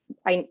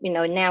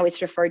 now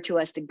it's referred to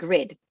as the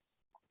grid.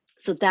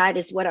 So that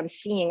is what I'm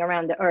seeing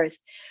around the Earth.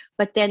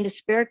 But then the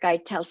spirit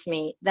guide tells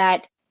me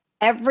that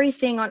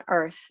everything on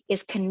Earth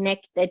is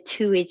connected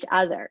to each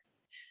other,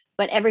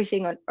 but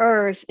everything on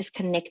Earth is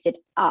connected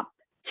up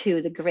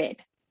to the grid.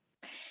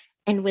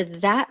 And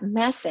with that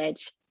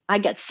message, I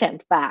got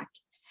sent back.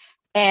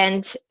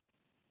 And,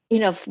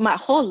 my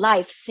whole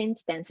life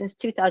since then, since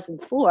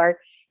 2004,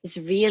 is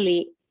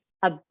really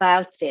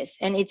about this.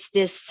 And it's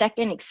this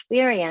second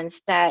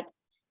experience that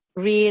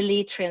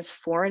really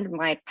transformed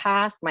my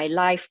path, my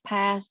life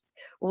path.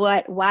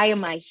 Why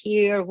am I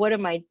here? What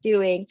am I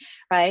doing?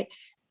 Right.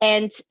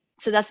 And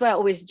so that's why I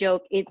always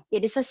joke, it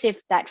is as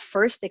if that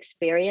first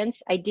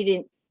experience, I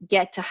didn't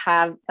get to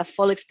have a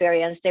full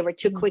experience. They were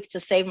too quick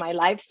to save my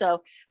life.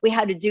 So we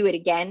had to do it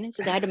again.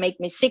 So they had to make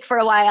me sick for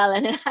a while,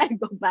 and then I had to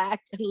go back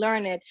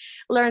and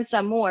learn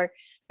some more,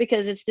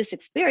 because it's this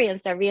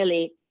experience that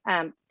really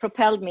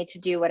propelled me to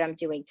do what I'm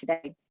doing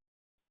today.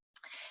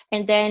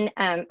 And then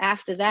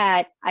after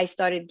that, I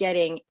started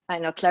getting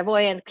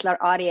clairvoyant,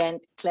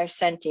 clairaudient,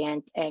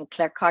 clairsentient, and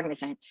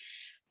claircognizant.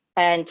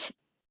 And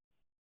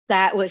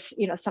that was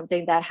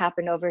something that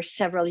happened over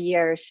several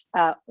years,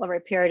 over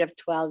a period of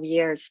 12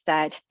 years,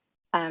 that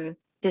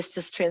this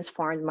just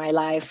transformed my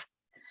life.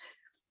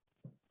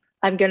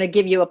 I'm going to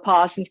give you a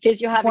pause in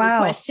case you have any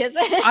questions.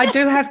 I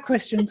do have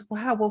questions.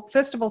 Wow. Well,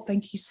 first of all,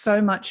 thank you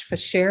so much for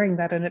sharing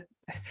that. And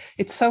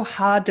it's so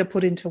hard to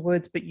put into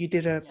words, but you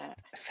did a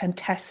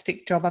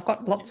fantastic job. I've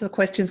got lots of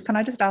questions. Can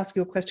I just ask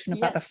you a question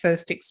about the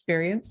first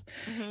experience?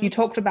 You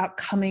talked about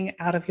coming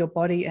out of your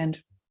body,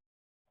 and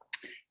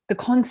the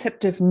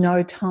concept of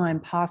no time,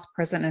 past,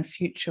 present, and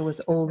future was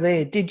all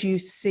there. Did you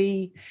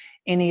see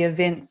any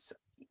events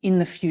in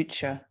the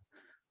future?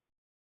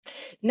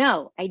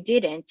 No, I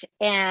didn't.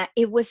 And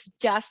it was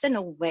just an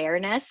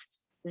awareness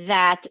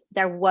that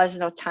there was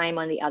no time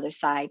on the other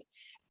side.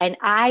 And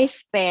I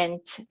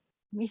spent, let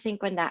me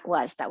think when that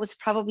was. That was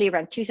probably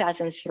around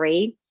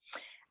 2003.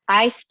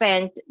 I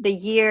spent the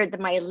year,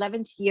 my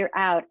 11th year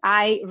out,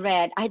 I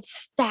had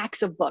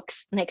stacks of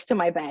books next to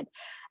my bed.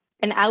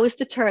 And I was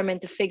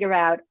determined to figure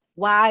out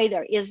why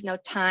there is no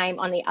time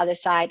on the other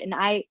side. And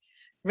I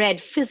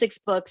read physics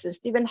books and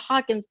Stephen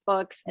Hawking's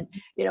books. And,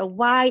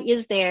 why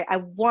is there, I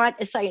want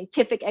a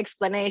scientific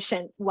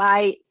explanation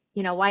why,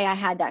 why I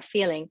had that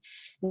feeling.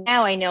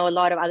 Now I know a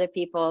lot of other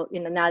people,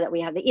 now that we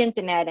have the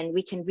internet and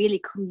we can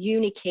really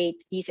communicate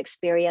these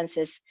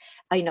experiences,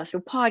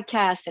 through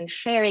podcasts and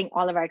sharing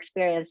all of our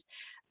experience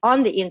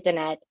on the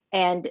internet.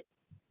 And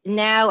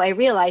now I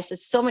realize that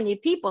so many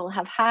people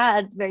have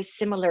had very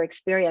similar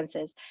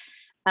experiences.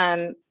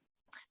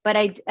 But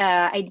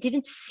I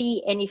didn't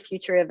see any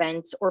future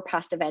events or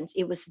past events.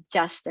 It was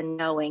just a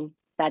knowing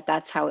that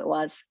that's how it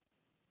was.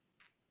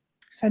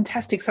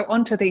 Fantastic. So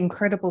on to the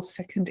incredible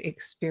second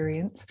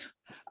experience.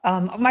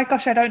 Oh my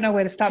gosh, I don't know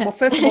where to start. Well,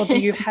 first of all, do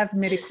you have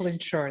medical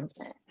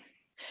insurance?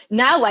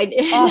 Now I do.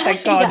 Oh,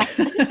 thank God.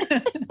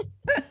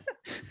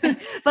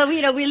 But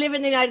we live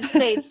in the United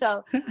States,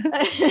 so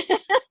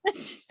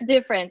it's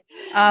different.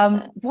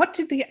 What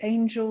did the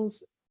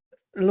angels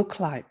look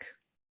like?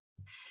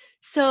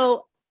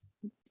 So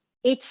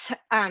it's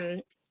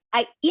in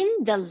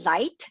the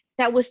light,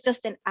 that was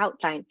just an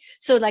outline.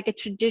 So like a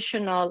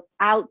traditional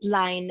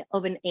outline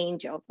of an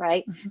angel,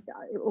 right? Mm-hmm.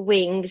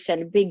 Wings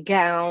and a big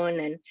gown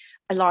and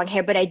a long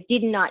hair, but I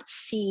did not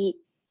see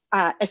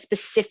a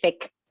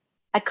specific,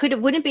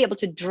 wouldn't be able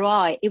to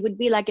draw it. It would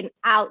be like an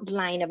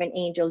outline of an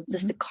angel,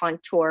 just the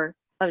contour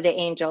of the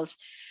angels.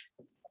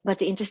 But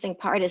the interesting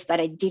part is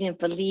that I didn't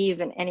believe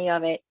in any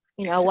of it.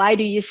 Why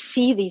do you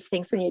see these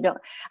things when you don't?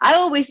 I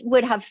always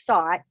would have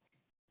thought,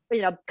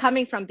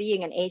 coming from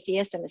being an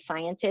atheist and a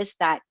scientist,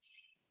 that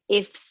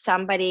if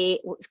somebody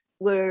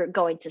were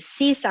going to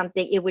see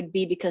something, it would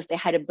be because they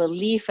had a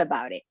belief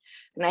about it.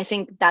 And I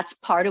think that's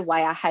part of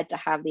why I had to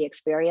have the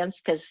experience,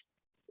 because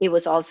it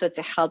was also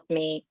to help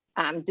me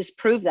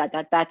disprove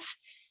that that's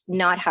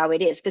not how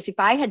it is. Because if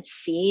I had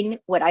seen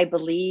what I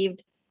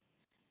believed,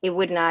 it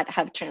would not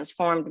have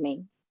transformed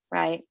me,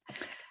 right?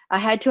 I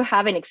had to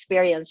have an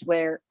experience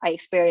where I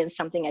experienced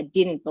something I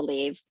didn't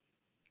believe.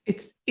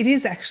 It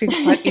is actually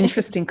quite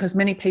interesting, because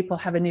many people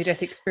have a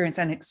near-death experience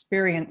and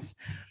experience,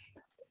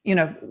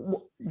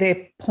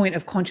 their point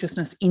of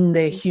consciousness in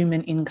their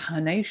human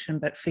incarnation.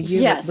 But for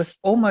you, It was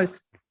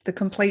almost the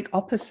complete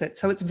opposite.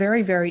 So it's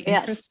very, very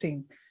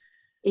interesting.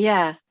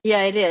 Yeah,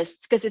 it is,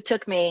 because it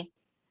took me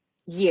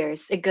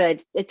years.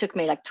 It took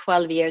me like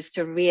 12 years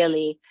to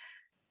really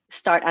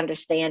start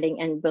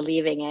understanding and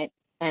believing it,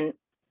 and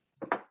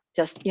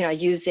just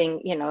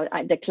using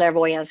the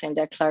clairvoyance and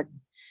the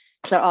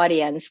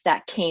clairaudience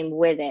that came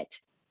with it.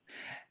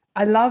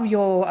 I love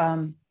your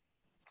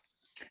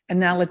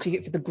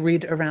analogy for the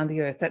grid around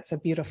the earth. That's a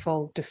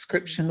beautiful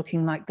description,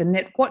 looking like the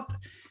net.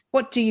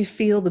 What do you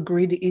feel the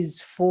grid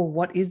is for?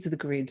 What is the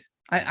grid?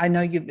 I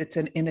know it's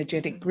an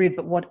energetic grid,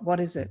 but what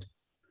is it?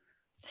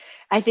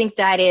 I think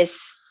that is,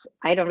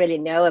 I don't really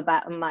know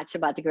much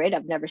about the grid.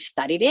 I've never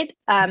studied it.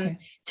 Okay.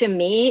 To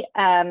me,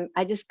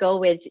 I just go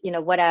with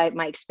what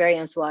my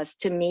experience was.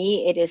 To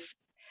me, it is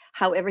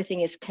how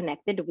everything is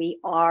connected. We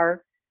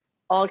are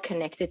all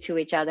connected to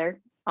each other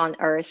on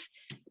Earth.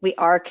 We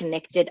are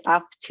connected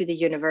up to the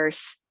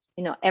universe.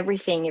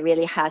 Everything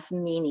really has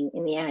meaning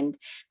in the end.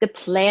 The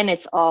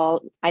planets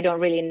I don't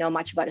really know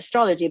much about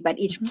astrology, but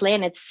each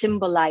planet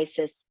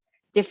symbolizes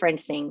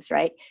different things,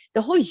 right?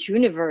 The whole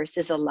universe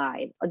is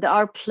alive.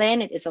 Our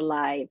planet is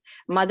alive.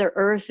 Mother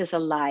Earth is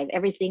alive.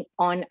 Everything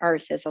on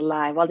Earth is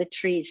alive. All the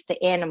trees,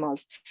 the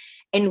animals,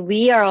 and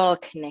we are all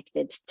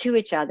connected to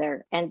each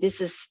other. And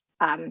this is,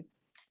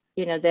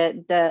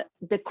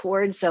 the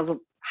chords of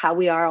how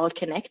we are all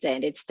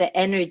connected. It's the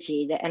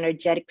energy, the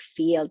energetic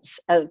fields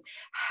of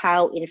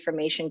how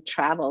information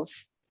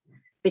travels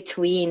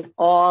between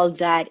all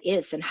that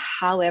is, and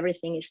how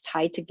everything is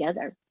tied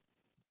together.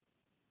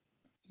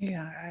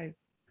 Yeah,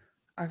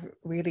 I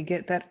really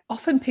get that.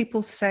 Often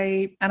people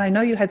say, and I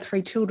know you had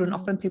 3 children,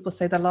 often people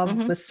say the love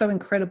was so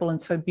incredible and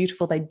so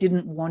beautiful, they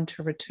didn't want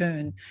to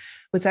return.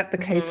 Was that the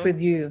case with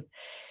you?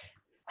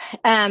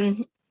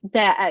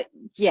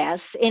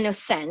 Yes, in a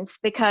sense,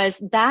 because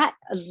that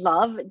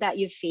love that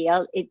you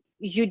feel,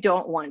 you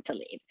don't want to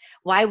leave.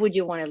 Why would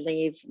you want to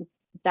leave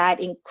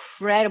that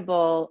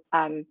incredible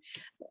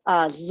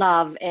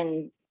love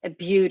and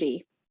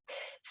beauty?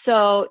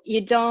 So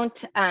you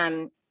don't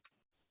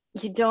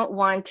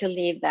want to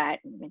leave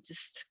that. Let me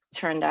just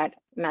turn that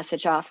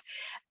message off.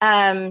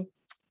 So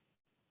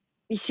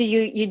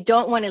you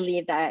don't want to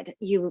leave that.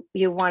 You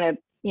want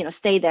to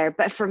stay there.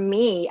 But for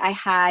me,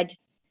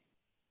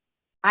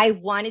 I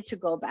wanted to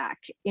go back.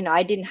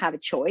 I didn't have a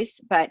choice,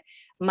 but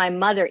my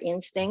mother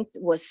instinct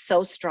was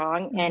so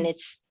strong. And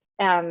it's,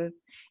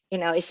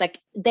 it's like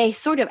they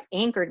sort of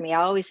anchored me.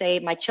 I always say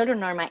my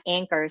children are my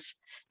anchors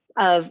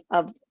of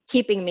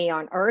keeping me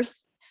on Earth.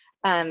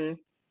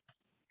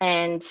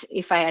 And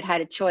if I had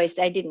had a choice,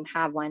 I didn't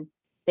have one.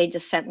 They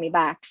just sent me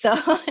back. So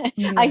I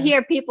Yeah.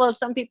 hear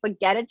some people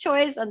get a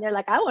choice and they're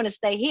like, I want to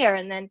stay here.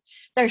 And then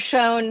they're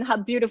shown how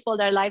beautiful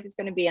their life is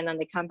going to be. And then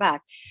they come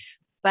back.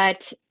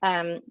 But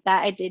that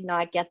I did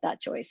not get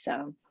that choice.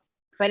 So,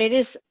 but it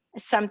is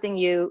something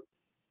you,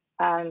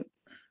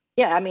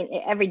 yeah, I mean,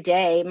 every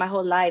day, my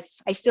whole life,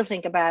 I still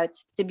think about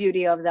the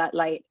beauty of that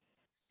light.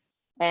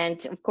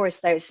 And of course,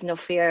 there's no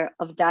fear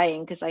of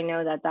dying, because I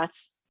know that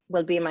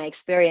will be my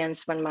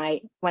experience when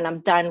I'm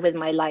done with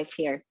my life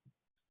here.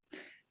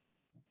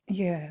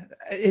 Yeah,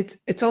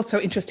 it's also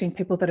interesting,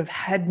 people that have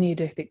had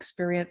near-death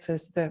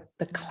experiences, the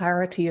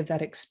clarity of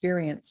that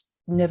experience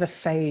never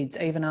fades,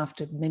 even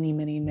after many,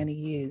 many, many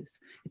years.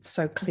 It's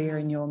so clear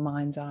in your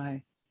mind's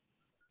eye,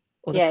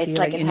 or the Yeah, it's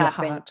like feeling it in your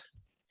happened. heart.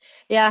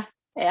 Yeah,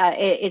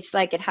 it's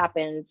like it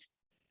happened,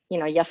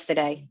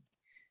 yesterday,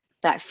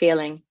 that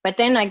feeling. But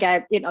then I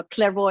got,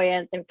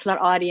 clairvoyant and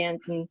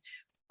clairaudient, and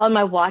all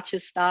my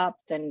watches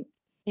stopped, and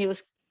it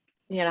was,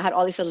 had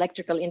all this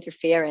electrical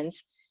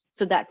interference.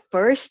 So that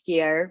first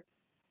year,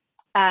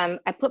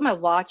 I put my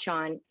watch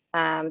on,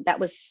 that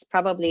was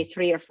probably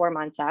 3 or 4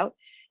 months out,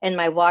 and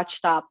my watch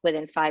stopped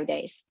within 5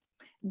 days.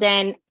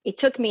 Then it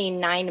took me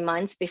 9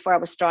 months before I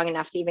was strong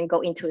enough to even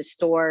go into a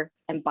store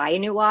and buy a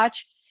new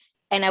watch.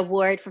 And I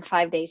wore it for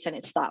 5 days and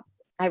it stopped.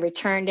 I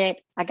returned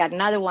it. I got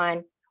another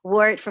one,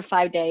 wore it for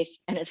 5 days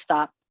and it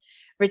stopped.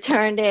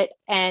 Returned it.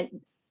 And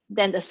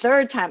then the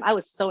third time I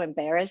was so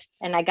embarrassed,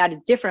 and I got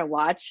a different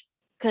watch,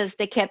 because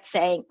they kept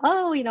saying,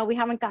 oh, we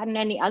haven't gotten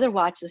any other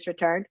watches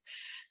returned.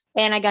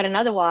 And I got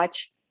another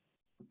watch.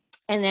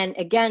 And then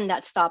again,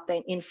 that stopped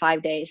in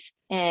 5 days.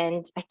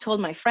 And I told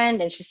my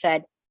friend, and she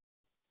said,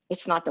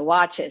 it's not the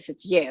watches,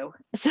 it's you.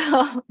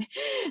 So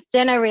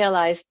then I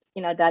realized,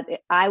 that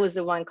I was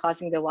the one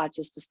causing the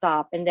watches to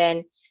stop. And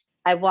then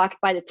I walked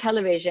by the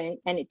television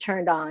and it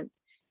turned on.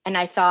 And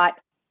I thought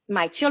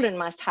my children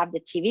must have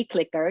the TV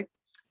clicker,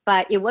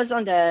 but it was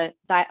on the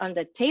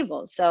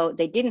table, so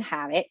they didn't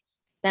have it.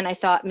 Then I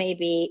thought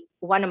maybe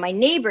one of my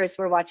neighbors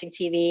were watching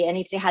TV, and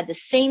if they had the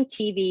same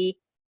TV,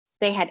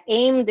 they had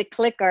aimed the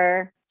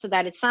clicker so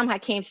that it somehow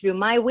came through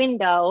my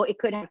window. It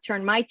could have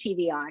turned my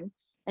TV on.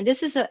 And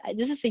this is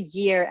a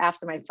year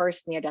after my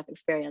first near-death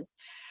experience.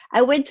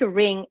 I went to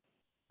ring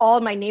all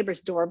my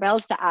neighbors'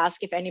 doorbells to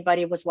ask if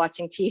anybody was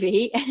watching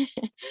TV.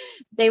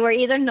 They were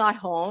either not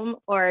home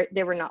or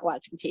they were not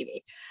watching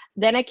TV.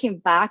 Then I came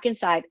back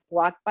inside,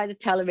 walked by the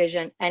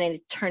television, and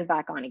it turned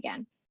back on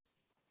again.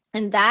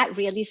 And that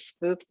really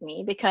spooked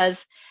me,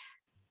 because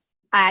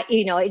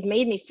it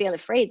made me feel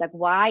afraid. Like,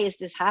 why is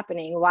this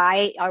happening?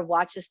 Why are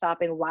watches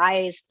stopping?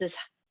 Why is this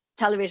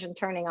television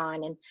turning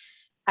on? And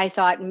I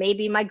thought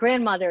maybe my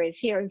grandmother is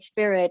here in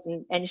spirit,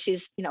 and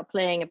she's,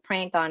 playing a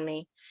prank on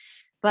me.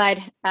 But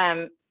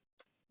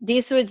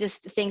these were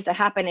just things that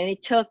happened. And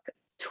it took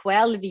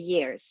 12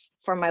 years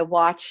for my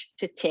watch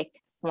to tick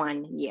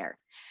 1 year.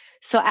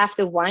 So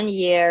after 1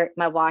 year,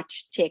 my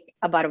watch ticked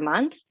about a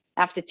month.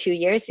 After 2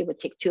 years, it would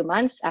tick 2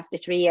 months. After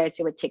 3 years,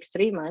 it would tick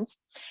 3 months.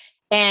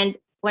 And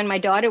when my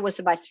daughter was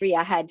about 3,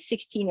 I had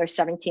 16 or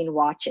 17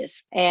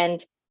 watches.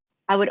 And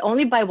I would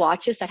only buy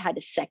watches that had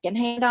a second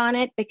hand on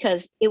it,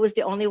 because it was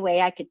the only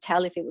way I could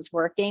tell if it was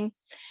working.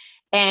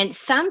 And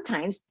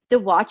sometimes the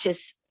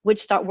watches would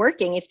start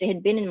working if they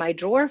had been in my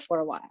drawer for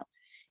a while.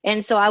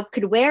 And so I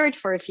could wear it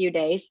for a few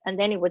days, and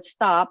then it would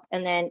stop,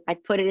 and then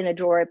I'd put it in a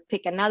drawer,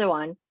 pick another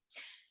one.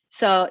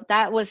 So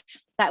that was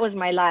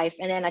my life.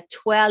 And then at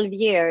 12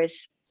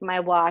 years, my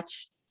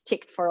watch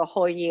ticked for a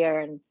whole year,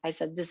 and I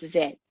said, this is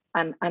it.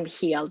 I'm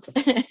healed.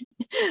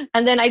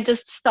 And then I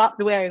just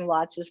stopped wearing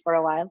watches for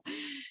a while.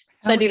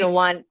 So I didn't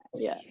want,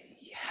 yeah.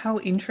 How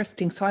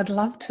interesting. So I'd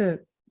love to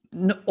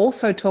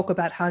also talk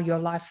about how your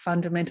life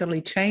fundamentally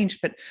changed,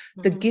 but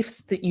the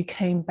gifts that you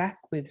came back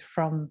with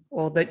from,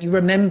 or that you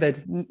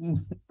remembered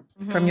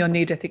from your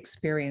near-death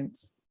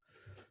experience.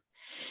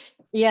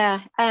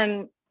 Yeah.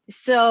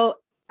 So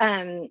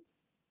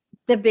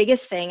the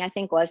biggest thing I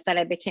think was that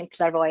I became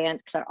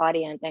clairvoyant,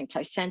 clairaudient, and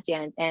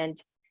clairsentient,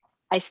 and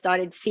I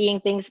started seeing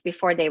things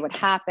before they would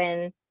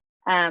happen.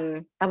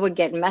 I would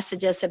get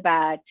messages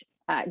about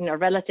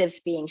relatives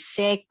being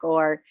sick,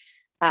 or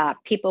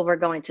people were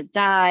going to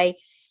die.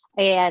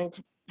 And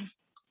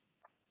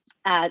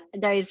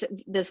there's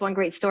this one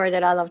great story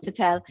that I love to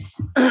tell.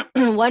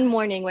 One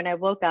morning when I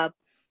woke up,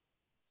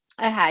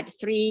 I had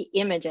 3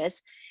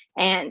 images.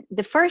 And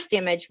the first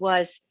image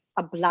was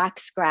a black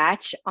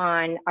scratch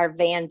on our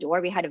van door.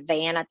 We had a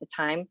van at the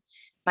time.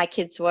 My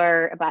kids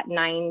were about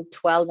 9,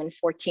 12, and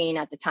 14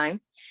 at the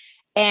time.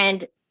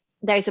 And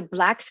there's a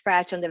black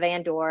scratch on the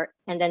van door.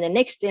 And then the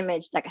next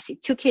image, like I see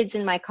 2 kids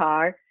in my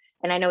car,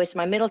 and I know it's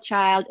my middle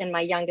child and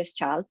my youngest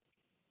child.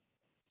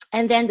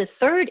 And then the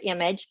third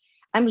image,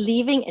 I'm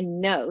leaving a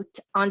note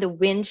on the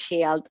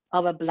windshield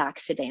of a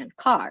black sedan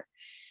car.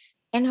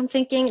 And I'm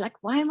thinking, like,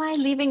 why am I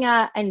leaving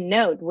a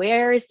note?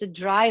 Where is the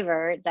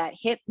driver that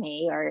hit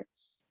me? Or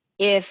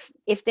if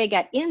they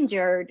got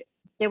injured,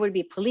 there would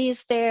be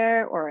police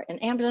there or an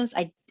ambulance.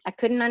 I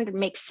couldn't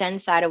make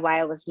sense out of why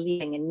I was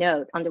leaving a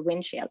note on the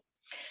windshield.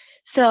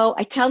 So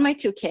I tell my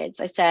two kids,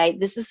 I say,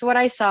 this is what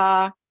I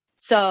saw.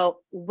 So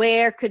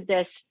where could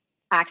this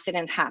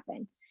accident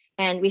happen?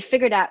 And we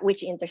figured out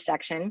which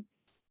intersection.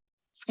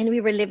 And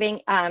we were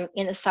living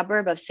in a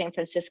suburb of San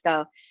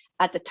Francisco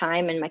at the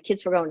time, and my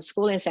kids were going to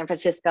school in San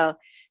Francisco.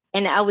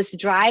 And I was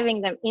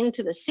driving them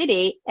into the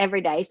city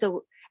every day.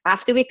 So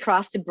after we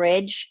crossed the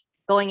bridge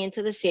going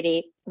into the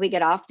city, we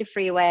get off the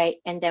freeway,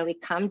 and then we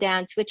come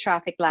down to a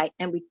traffic light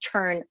and we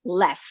turn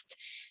left.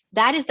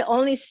 That is the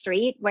only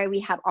street where we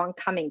have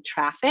oncoming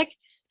traffic.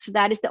 So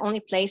that is the only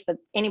place that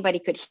anybody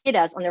could hit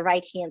us on the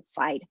right-hand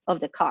side of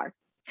the car.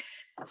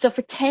 So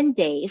for 10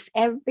 days,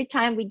 every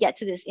time we get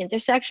to this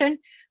intersection,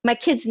 my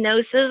kids'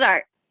 noses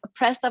are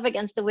pressed up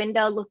against the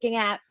window, looking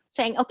at,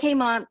 saying, okay,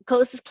 Mom,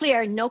 coast is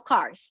clear, no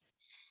cars.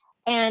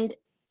 And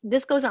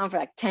this goes on for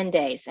like 10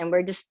 days. And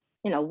we're just,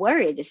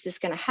 worried, is this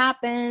going to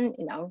happen?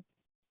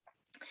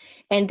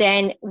 And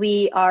then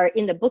we are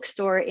in the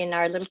bookstore in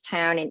our little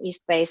town in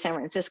East Bay, San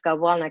Francisco,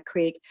 Walnut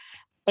Creek.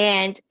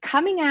 And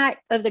coming out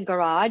of the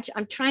garage,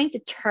 I'm trying to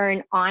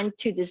turn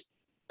onto this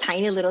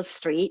tiny little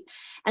street.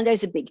 And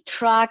there's a big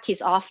truck.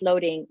 He's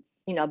offloading,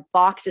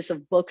 boxes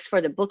of books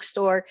for the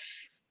bookstore.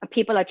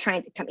 People are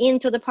trying to come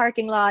into the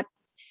parking lot.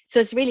 So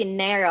it's really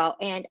narrow.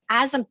 And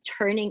as I'm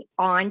turning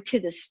onto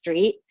the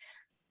street,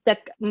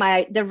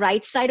 the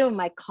right side of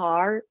my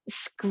car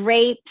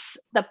scrapes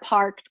the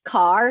parked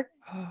car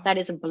that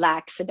is a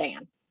black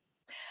sedan.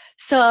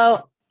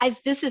 So as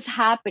this is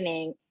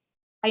happening,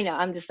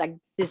 I'm just like,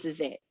 this is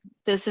it.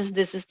 This is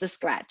the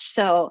scratch.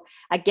 So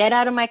I get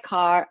out of my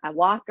car, I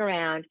walk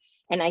around,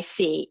 and I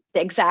see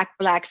the exact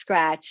black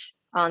scratch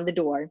on the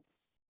door.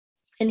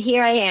 And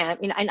here I am,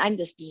 and I'm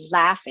just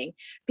laughing.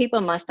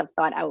 People must have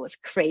thought I was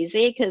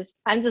crazy, because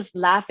I'm just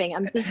laughing.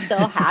 I'm just so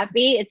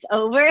happy it's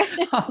over.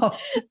 Oh,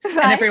 right?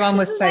 And everyone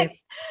was safe.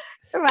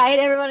 Right,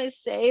 everyone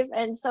is safe.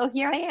 And so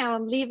here I am,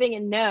 I'm leaving a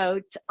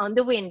note on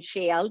the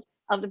windshield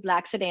of the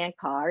black sedan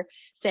car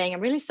saying, I'm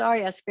really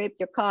sorry I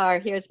scraped your car.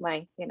 Here's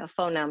my,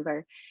 phone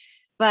number.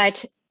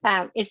 But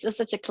it's just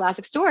such a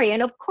classic story.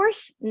 And of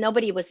course,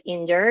 nobody was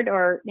injured,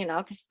 or,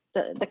 because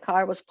the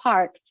car was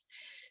parked.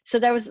 So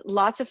there was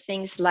lots of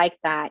things like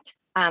that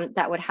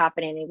that would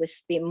happen. And it would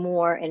be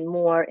more and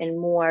more and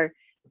more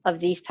of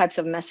these types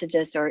of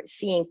messages, or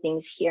seeing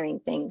things, hearing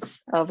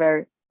things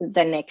over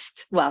the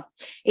next,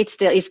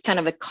 it's kind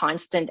of a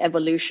constant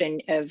evolution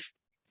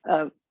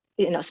of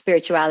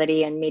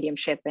spirituality and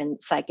mediumship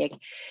and psychic.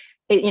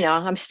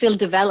 I'm still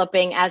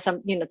developing as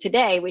I'm,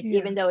 today, with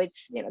even though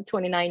it's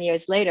 29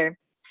 years later,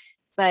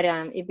 but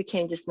it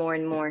became just more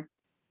and more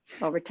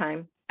over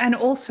time. And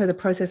also the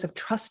process of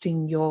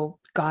trusting your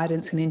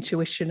guidance and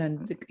intuition,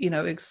 and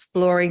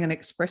exploring and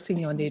expressing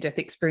your near-death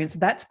experience.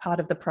 That's part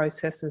of the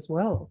process as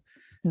well.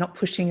 Not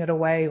pushing it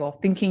away or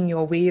thinking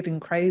you're weird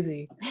and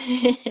crazy.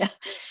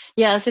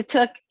 Yes, it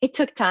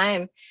took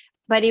time,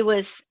 but it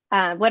was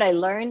what I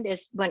learned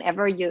is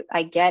whenever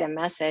I get a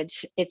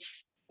message,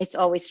 it's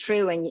always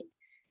true, and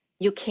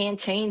you can't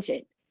change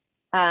it.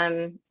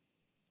 I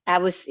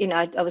was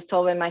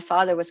told when my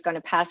father was going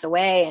to pass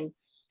away,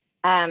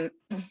 and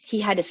he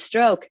had a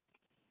stroke,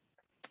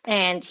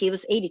 and he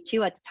was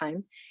 82 at the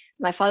time.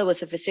 My father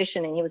was a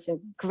physician, and he was in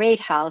great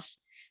health,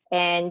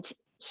 and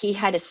he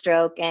had a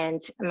stroke.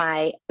 And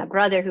my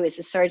brother, who is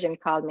a surgeon,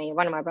 called me,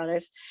 one of my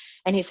brothers,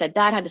 and he said,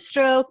 Dad had a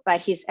stroke,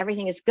 but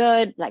everything is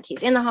good. Like,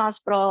 he's in the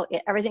hospital,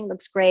 everything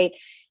looks great.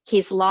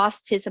 He's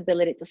lost his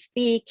ability to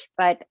speak,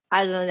 but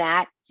other than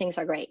that, things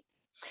are great.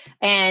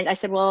 And I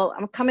said, well,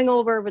 I'm coming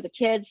over with the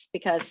kids,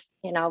 because,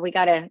 you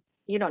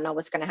don't know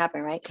what's going to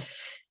happen, right?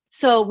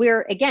 So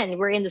we're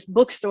in this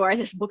bookstore.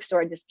 This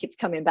bookstore just keeps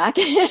coming back.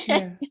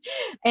 Yeah.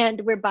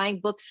 And we're buying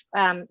books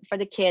for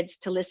the kids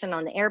to listen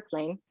on the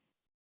airplane.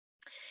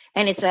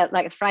 And it's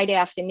like a Friday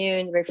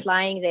afternoon. We're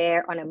flying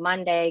there on a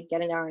Monday,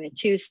 getting there on a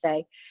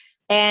Tuesday.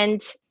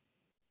 And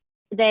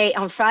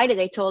on Friday,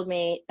 they told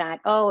me that,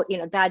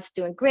 Dad's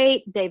doing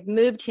great. They've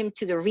moved him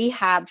to the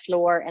rehab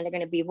floor, and they're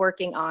going to be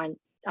working on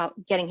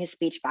getting his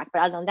speech back.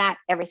 But other than that,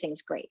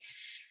 everything's great.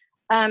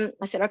 I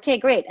said, okay,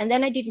 great. And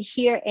then I didn't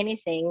hear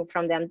anything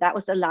from them. That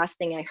was the last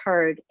thing I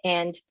heard.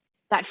 And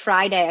that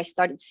Friday, I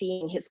started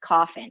seeing his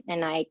coffin,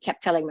 and I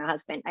kept telling my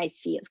husband, I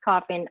see his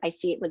coffin. I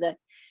see it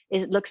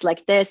it looks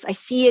like this. I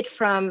see it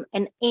from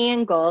an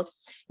angle.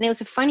 And it was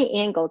a funny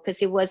angle,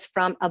 because it was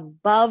from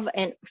above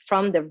and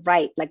from the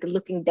right, like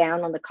looking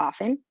down on the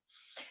coffin.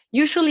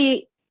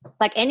 Usually,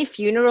 like any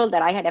funeral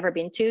that I had ever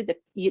been to,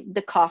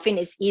 the coffin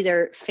is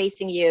either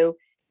facing you,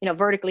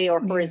 vertically or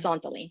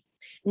horizontally.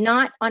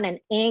 Not on an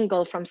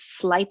angle from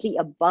slightly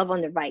above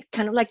on the right,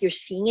 kind of like you're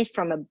seeing it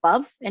from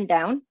above and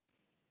down.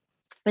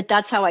 But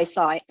that's how I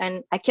saw it.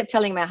 And I kept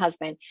telling my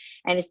husband,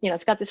 and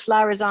it's got these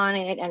flowers on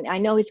it, and I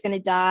know he's going to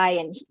die.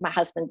 And my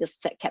husband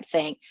just kept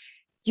saying,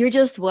 you're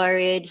just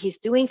worried. He's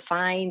doing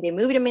fine. They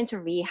moved him into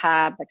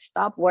rehab. Like,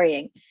 stop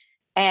worrying.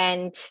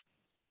 And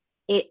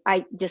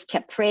I just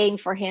kept praying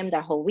for him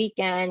that whole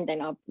weekend,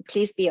 and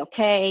please be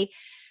okay.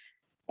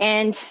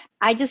 And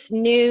I just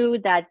knew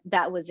that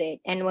was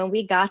it. And when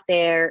we got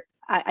there,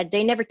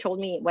 they never told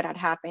me what had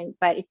happened,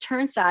 but it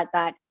turns out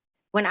that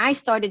when I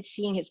started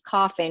seeing his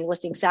coffin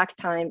was the exact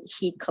time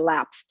he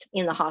collapsed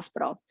in the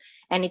hospital,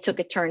 and it took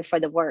a turn for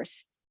the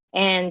worse.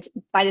 And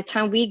by the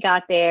time we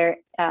got there,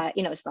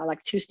 it's not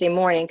like Tuesday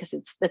morning, because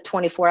it's the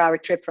 24-hour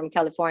trip from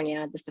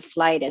California. Just the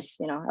flight is,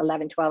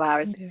 11, 12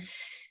 hours. Yeah.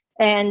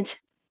 And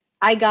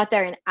I got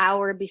there an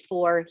hour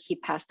before he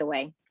passed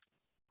away.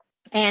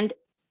 And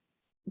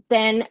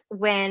then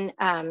when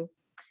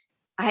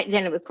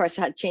of course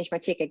I had changed my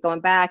ticket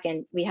going back,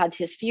 and we had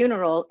his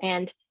funeral.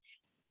 And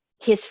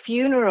his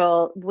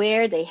funeral,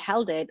 where they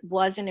held it,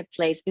 wasn't a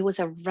place. It was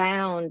a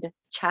round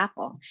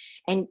chapel,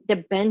 and the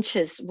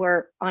benches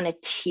were on a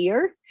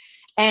tier.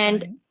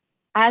 And right.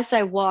 As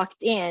I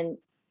walked in,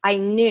 I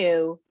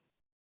knew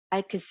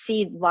I could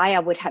see why I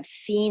would have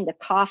seen the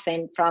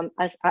coffin from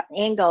an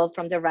angle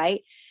from the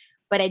right,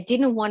 but I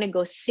didn't want to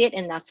go sit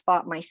in that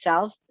spot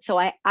myself. So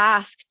I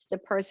asked the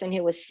person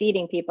who was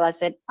seating people, I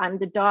said, I'm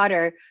the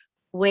daughter,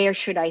 where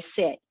should I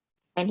sit?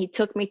 And he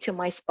took me to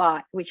my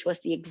spot, which was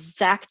the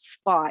exact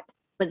spot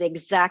with the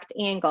exact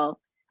angle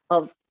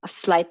of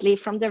slightly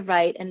from the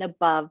right and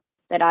above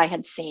that I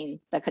had seen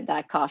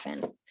that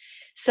coffin.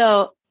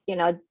 So,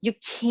 you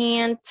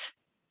can't,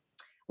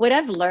 what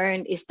I've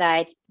learned is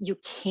that you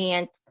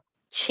can't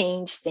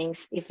change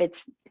things if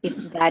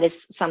that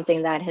is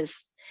something that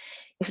has,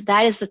 if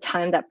that is the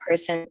time that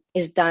person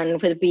is done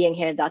with being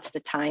here, that's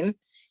the time.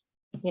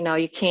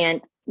 You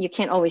can't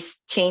always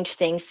change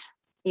things,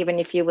 even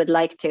if you would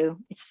like to.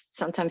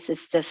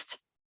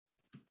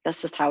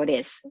 That's just how it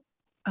is.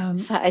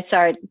 So it's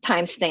our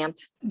timestamp.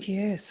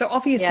 Yeah. So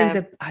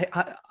obviously,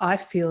 I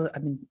feel,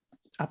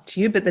 up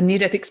to you, but the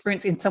near-death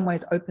experience in some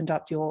ways opened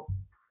up your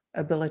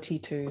ability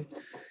to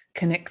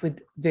connect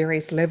with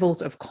various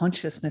levels of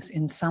consciousness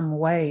in some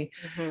way.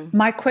 Mm-hmm.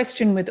 My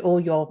question with all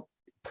your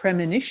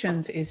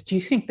premonitions is, do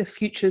you think the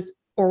future's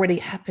already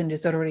happened?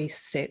 Is it already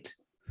set?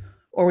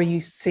 Or are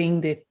you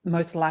seeing the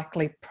most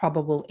likely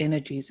probable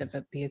energies of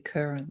it, the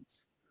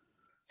occurrence?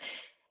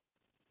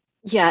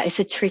 Yeah, it's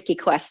a tricky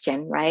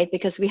question, right?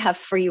 Because we have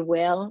free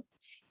will.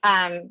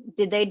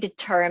 Did they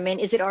determine,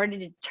 is it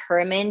already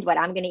determined what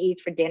I'm going to eat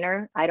for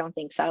dinner? I don't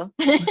think so.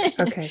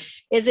 Okay.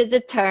 Is it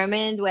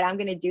determined what I'm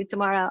going to do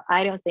tomorrow?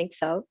 I don't think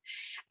so.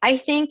 I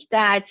think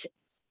that,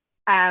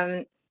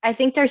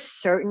 there's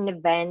certain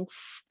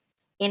events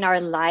in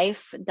our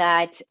life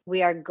that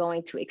we are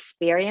going to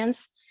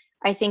experience.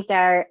 I think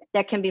there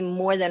can be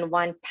more than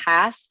one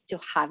path to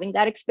having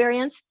that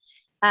experience.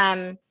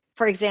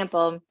 For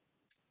example,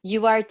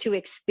 you are to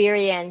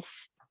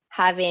experience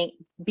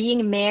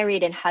being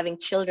married and having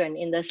children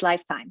in this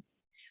lifetime.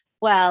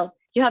 Well,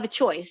 you have a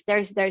choice.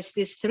 There's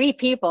these 3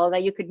 people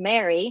that you could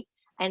marry,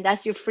 and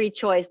that's your free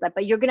choice.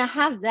 But you're going to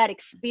have that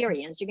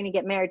experience. You're going to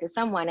get married to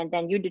someone, and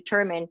then you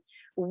determine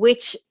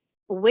which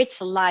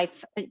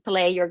life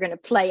play you're going to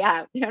play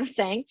out. You know what I'm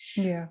saying?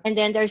 Yeah. And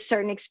then there's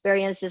certain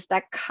experiences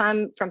that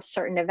come from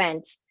certain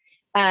events.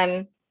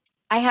 I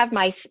have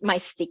my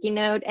sticky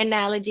note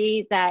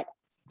analogy that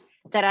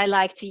I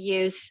like to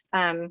use.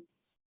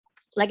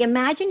 Like,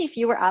 imagine if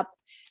you were up,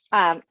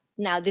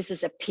 now this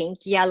is a pink,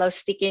 yellow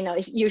sticky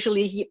note.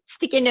 Usually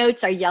sticky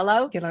notes are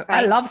yellow. Right?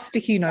 I love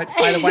sticky notes,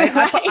 by the way.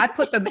 Right? I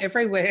put them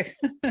everywhere.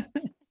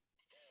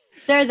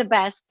 They're the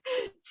best.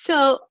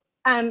 So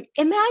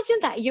imagine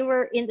that you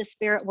were in the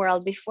spirit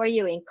world before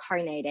you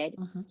incarnated,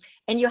 mm-hmm.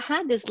 and you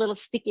had this little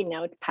sticky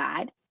note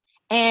pad.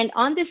 And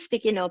on this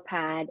sticky note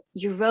pad,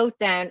 you wrote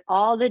down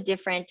all the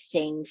different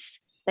things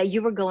that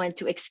you were going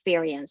to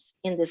experience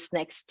in this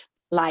next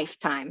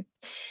lifetime.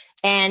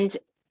 And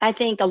I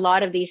think a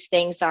lot of these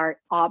things are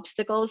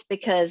obstacles,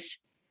 because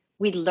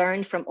we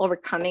learn from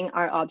overcoming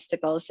our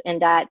obstacles,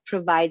 and that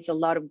provides a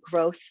lot of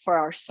growth for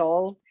our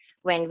soul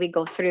when we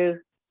go through,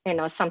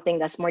 something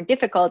that's more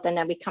difficult, and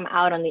then we come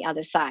out on the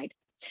other side.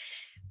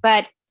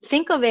 But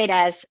think of it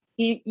as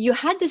you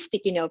had this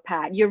sticky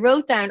notepad, you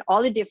wrote down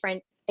all the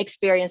different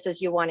experiences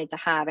you wanted to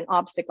have and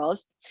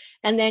obstacles,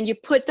 and then you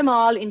put them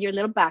all in your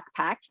little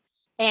backpack,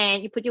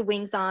 and you put your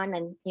wings on,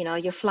 and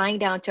you're flying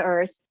down to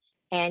earth,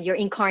 and you're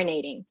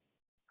incarnating.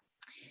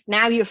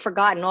 Now you've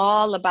forgotten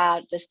all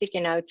about the sticky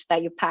notes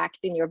that you packed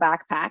in your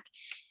backpack.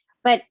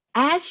 But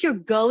as you're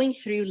going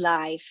through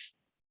life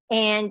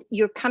and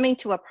you're coming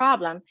to a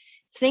problem,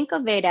 think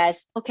of it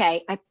as,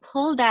 okay, I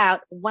pulled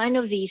out one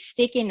of these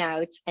sticky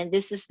notes, and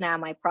this is now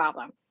my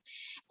problem.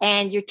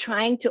 And you're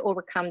trying to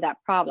overcome that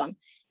problem.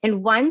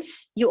 And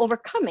once you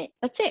overcome it,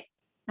 that's it.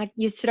 Like,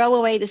 you throw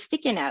away the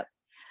sticky note.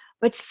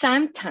 But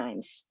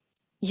sometimes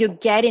you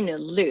get in a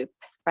loop,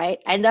 right?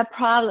 And that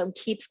problem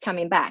keeps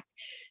coming back.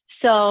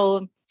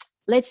 So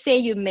let's say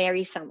you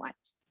marry someone,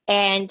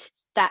 and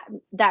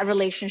that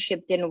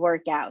relationship didn't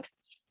work out,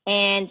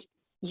 and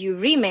you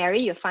remarry,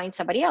 you find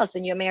somebody else,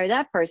 and you marry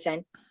that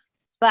person,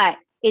 but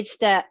it's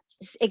the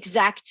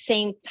exact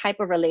same type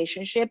of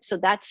relationship. So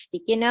that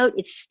sticky note,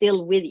 it's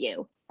still with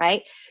you,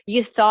 right?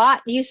 You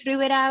thought you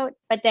threw it out,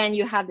 but then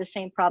you have the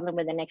same problem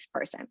with the next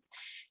person.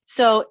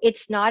 So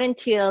it's not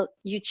until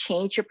you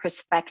change your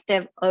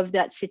perspective of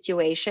that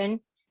situation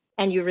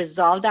and you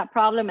resolve that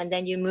problem, and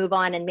then you move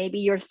on, and maybe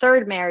your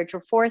 3rd marriage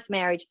or 4th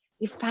marriage,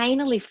 you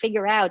finally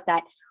figure out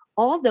that,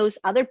 all those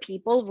other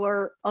people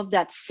were of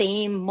that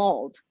same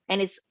mold.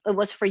 And it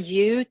was for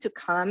you to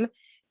come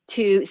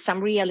to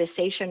some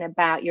realization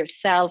about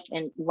yourself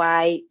and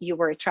why you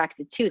were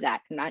attracted to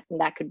that. And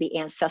that could be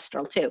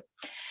ancestral too.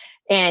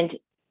 And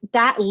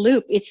that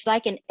loop, it's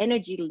like an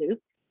energy loop.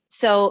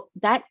 So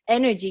that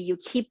energy, you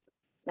keep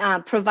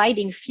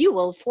providing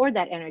fuel for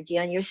that energy,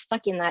 and you're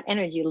stuck in that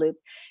energy loop,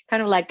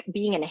 kind of like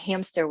being in a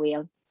hamster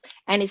wheel.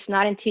 And it's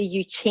not until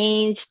you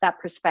change that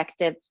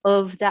perspective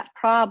of that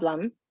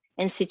problem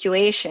and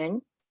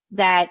situation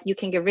that you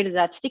can get rid of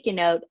that sticky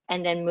note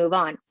and then move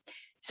on.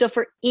 So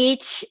for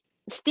each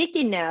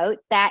sticky note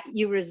that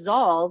you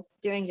resolve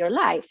during your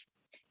life,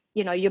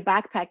 your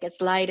backpack gets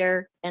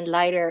lighter and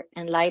lighter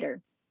and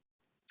lighter.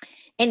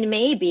 And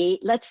maybe,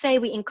 let's say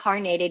we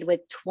incarnated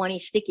with 20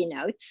 sticky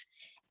notes,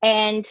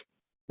 and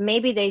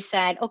maybe they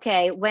said,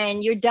 okay,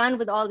 when you're done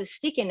with all the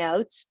sticky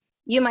notes,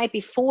 you might be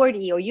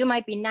 40 or you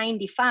might be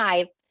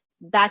 95.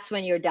 That's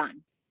when you're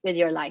done with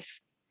your life.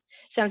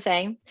 So I'm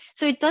saying,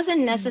 so it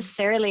doesn't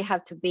necessarily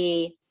have to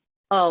be,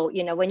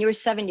 when you're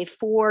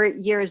 74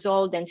 years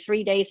old and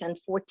 3 days and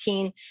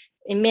 14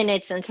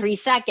 minutes and 3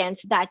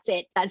 seconds, that's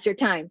it. That's your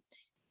time.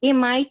 It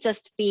might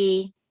just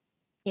be,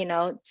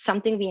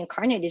 something we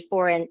incarnated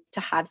for, and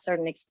to have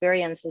certain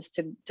experiences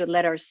to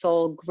let our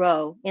soul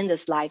grow in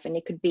this life. And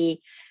it could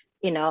be,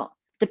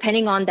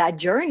 depending on that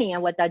journey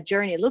and what that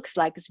journey looks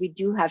like, because we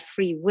do have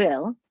free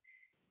will,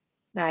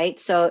 right?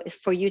 So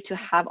for you to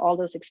have all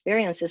those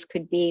experiences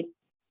could be,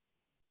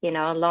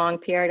 a long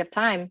period of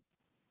time,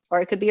 or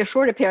it could be a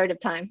shorter period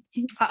of time.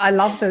 I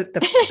love the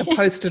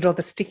post-it or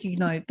the sticky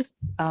note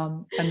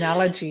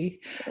analogy.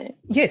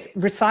 Yes,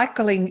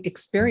 recycling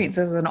experience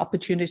is an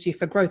opportunity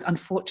for growth.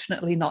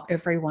 Unfortunately, not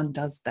everyone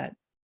does that.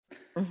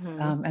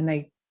 And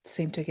they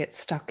seem to get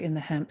stuck in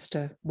the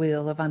hamster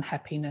wheel of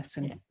unhappiness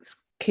and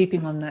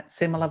keeping on that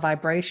similar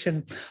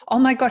vibration. Oh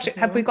my gosh,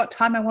 have we got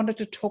time? I wanted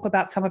to talk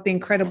about some of the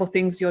incredible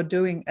things you're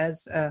doing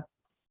as a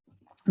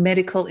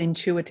medical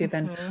intuitive,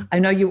 and I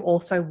know you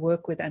also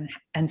work with an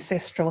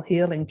ancestral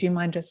healing. Do you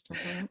mind just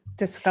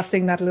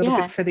discussing that a little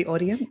bit for the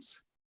audience?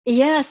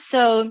 Yeah,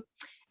 so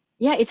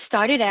it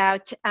started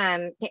out,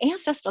 the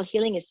ancestral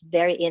healing is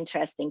very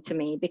interesting to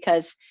me,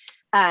 because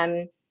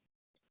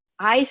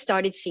I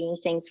started seeing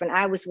things when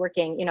I was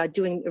working,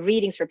 doing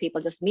readings for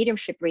people, just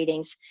mediumship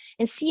readings,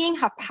 and seeing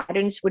how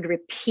patterns would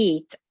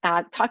repeat,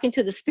 talking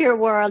to the spirit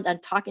world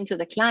and talking to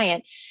the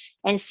client,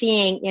 and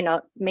seeing,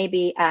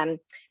 maybe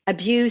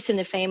abuse in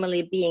the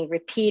family being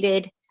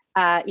repeated,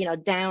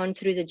 down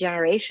through the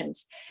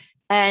generations.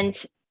 And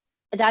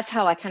that's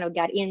how I kind of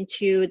got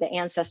into the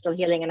ancestral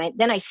healing. And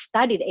then I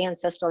studied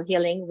ancestral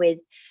healing with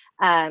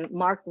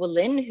Mark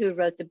Wallin, who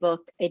wrote the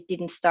book, It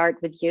Didn't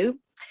Start With You.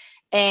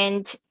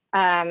 And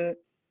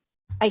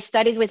I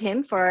studied with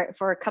him for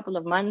a couple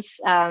of months,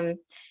 and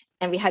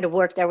we had to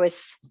work. There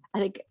was, I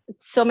think,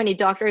 so many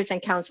doctors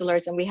and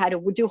counselors, and we had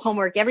to do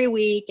homework every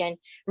week and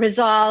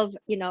resolve,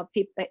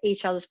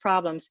 each other's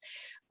problems.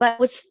 But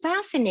what's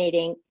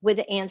fascinating with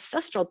the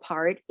ancestral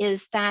part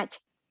is that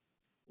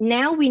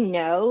now we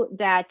know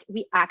that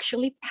we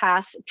actually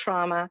pass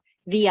trauma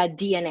via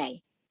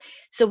DNA.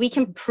 So we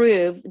can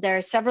prove there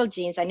are several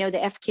genes. I know the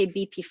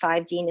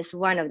FKBP5 gene is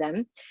one of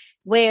them,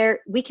 where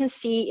we can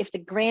see if the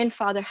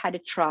grandfather had a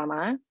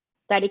trauma,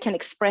 that it can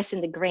express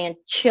in the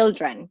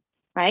grandchildren,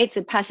 right? So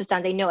it passes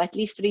down. They know at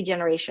least 3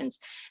 generations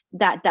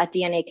that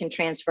DNA can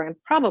transfer, and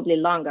probably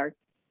longer.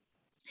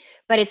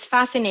 But it's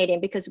fascinating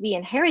because we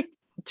inherit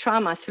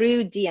trauma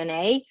through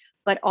DNA,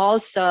 but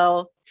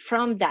also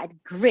from that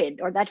grid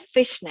or that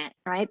fishnet,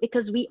 right?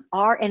 Because we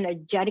are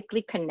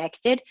energetically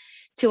connected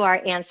to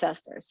our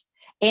ancestors,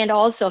 and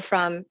also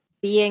from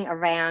being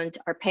around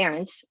our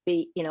parents.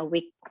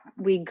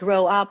 We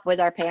grow up with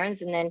our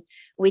parents, and then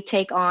we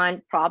take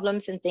on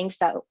problems and things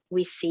that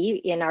we see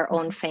in our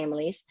own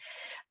families.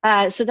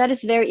 So that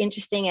is very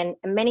interesting. And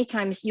many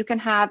times you can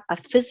have a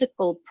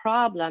physical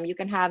problem, you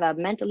can have a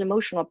mental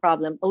emotional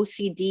problem,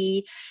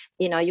 OCD,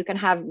 you can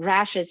have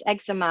rashes,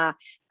 eczema,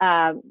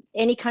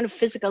 any kind of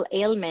physical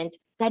ailment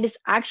that is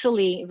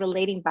actually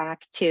relating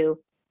back to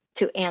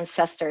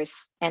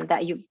ancestors, and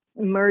that you've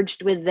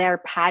merged with their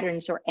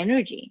patterns or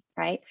energy,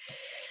 right?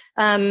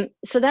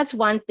 So that's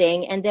one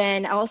thing. And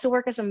then I also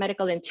work as a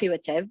medical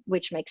intuitive,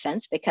 which makes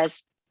sense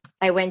because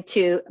I went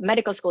to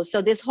medical school.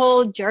 So this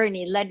whole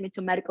journey led me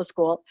to medical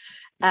school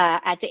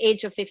at the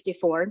age of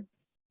 54.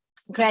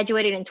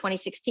 Graduated in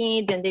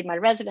 2016, then did my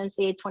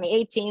residency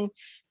 2018,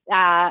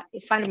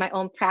 founded my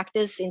own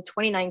practice in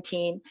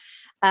 2019.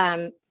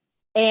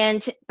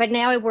 But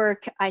now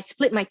I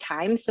split my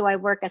time. So I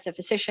work as a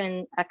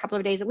physician a couple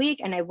of days a week,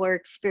 and I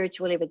work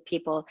spiritually with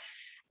people.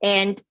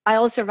 And I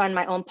also run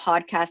my own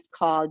podcast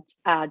called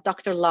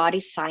Dr.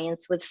 Lottie's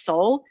Science with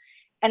Soul.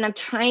 And I'm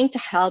trying to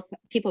help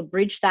people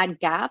bridge that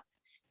gap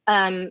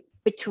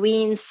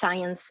between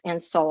science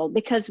and soul,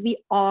 because we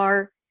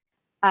are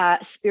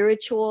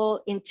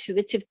spiritual,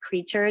 intuitive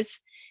creatures.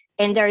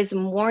 And there is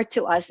more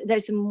to us.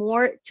 There's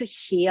more to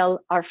heal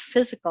our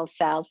physical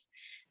self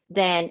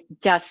than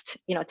just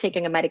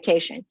taking a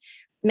medication.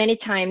 many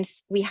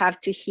times we have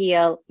to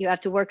heal. You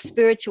have to work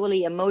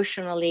spiritually,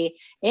 emotionally,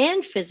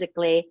 and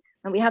physically,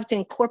 and we have to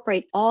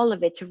incorporate all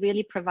of it to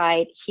really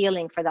provide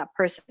healing for that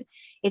person.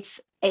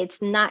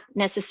 It's not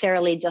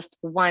necessarily just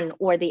one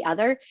or the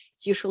other.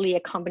 It's usually a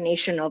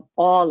combination of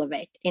all of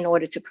it in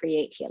order to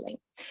create healing.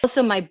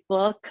 Also, my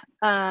book.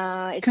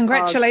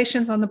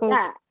 Congratulations on the book.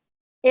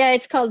 Yeah,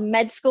 it's called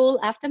Med School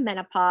After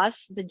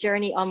Menopause: The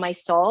Journey of My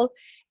Soul.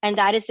 And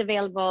that is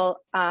available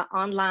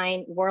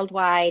online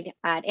worldwide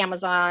at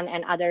Amazon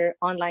and other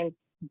online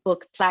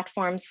book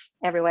platforms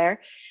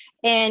everywhere.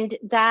 And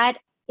that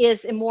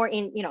is more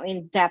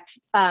in depth,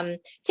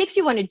 takes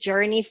you on a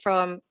journey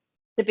from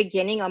the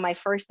beginning of my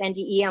first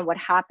NDE and what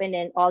happened,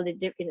 and all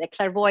the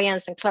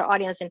clairvoyance and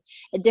clairaudience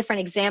and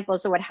different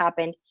examples of what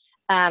happened,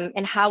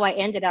 and how I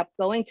ended up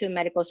going to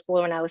medical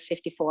school when I was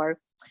 54.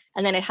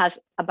 And then it has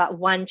about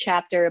one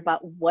chapter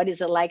about what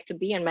is it like to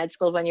be in med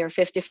school when you're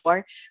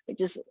 54, which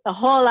is a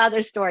whole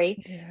other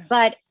story. Yeah.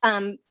 But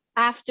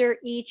after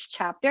each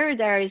chapter,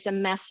 there is a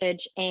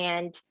message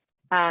and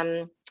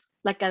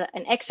like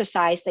an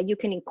exercise that you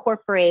can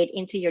incorporate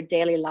into your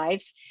daily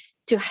lives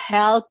to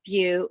help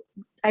you.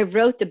 I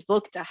wrote the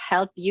book to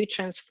help you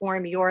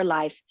transform your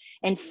life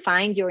and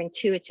find your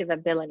intuitive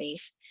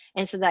abilities,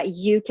 and so that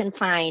you can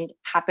find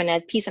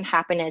happiness, peace and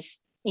happiness,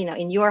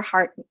 in your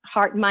heart,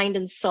 mind,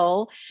 and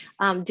soul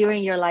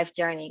during your life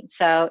journey.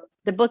 So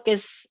the book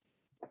is,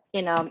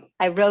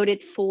 I wrote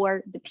it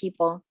for the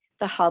people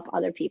to help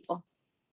other people.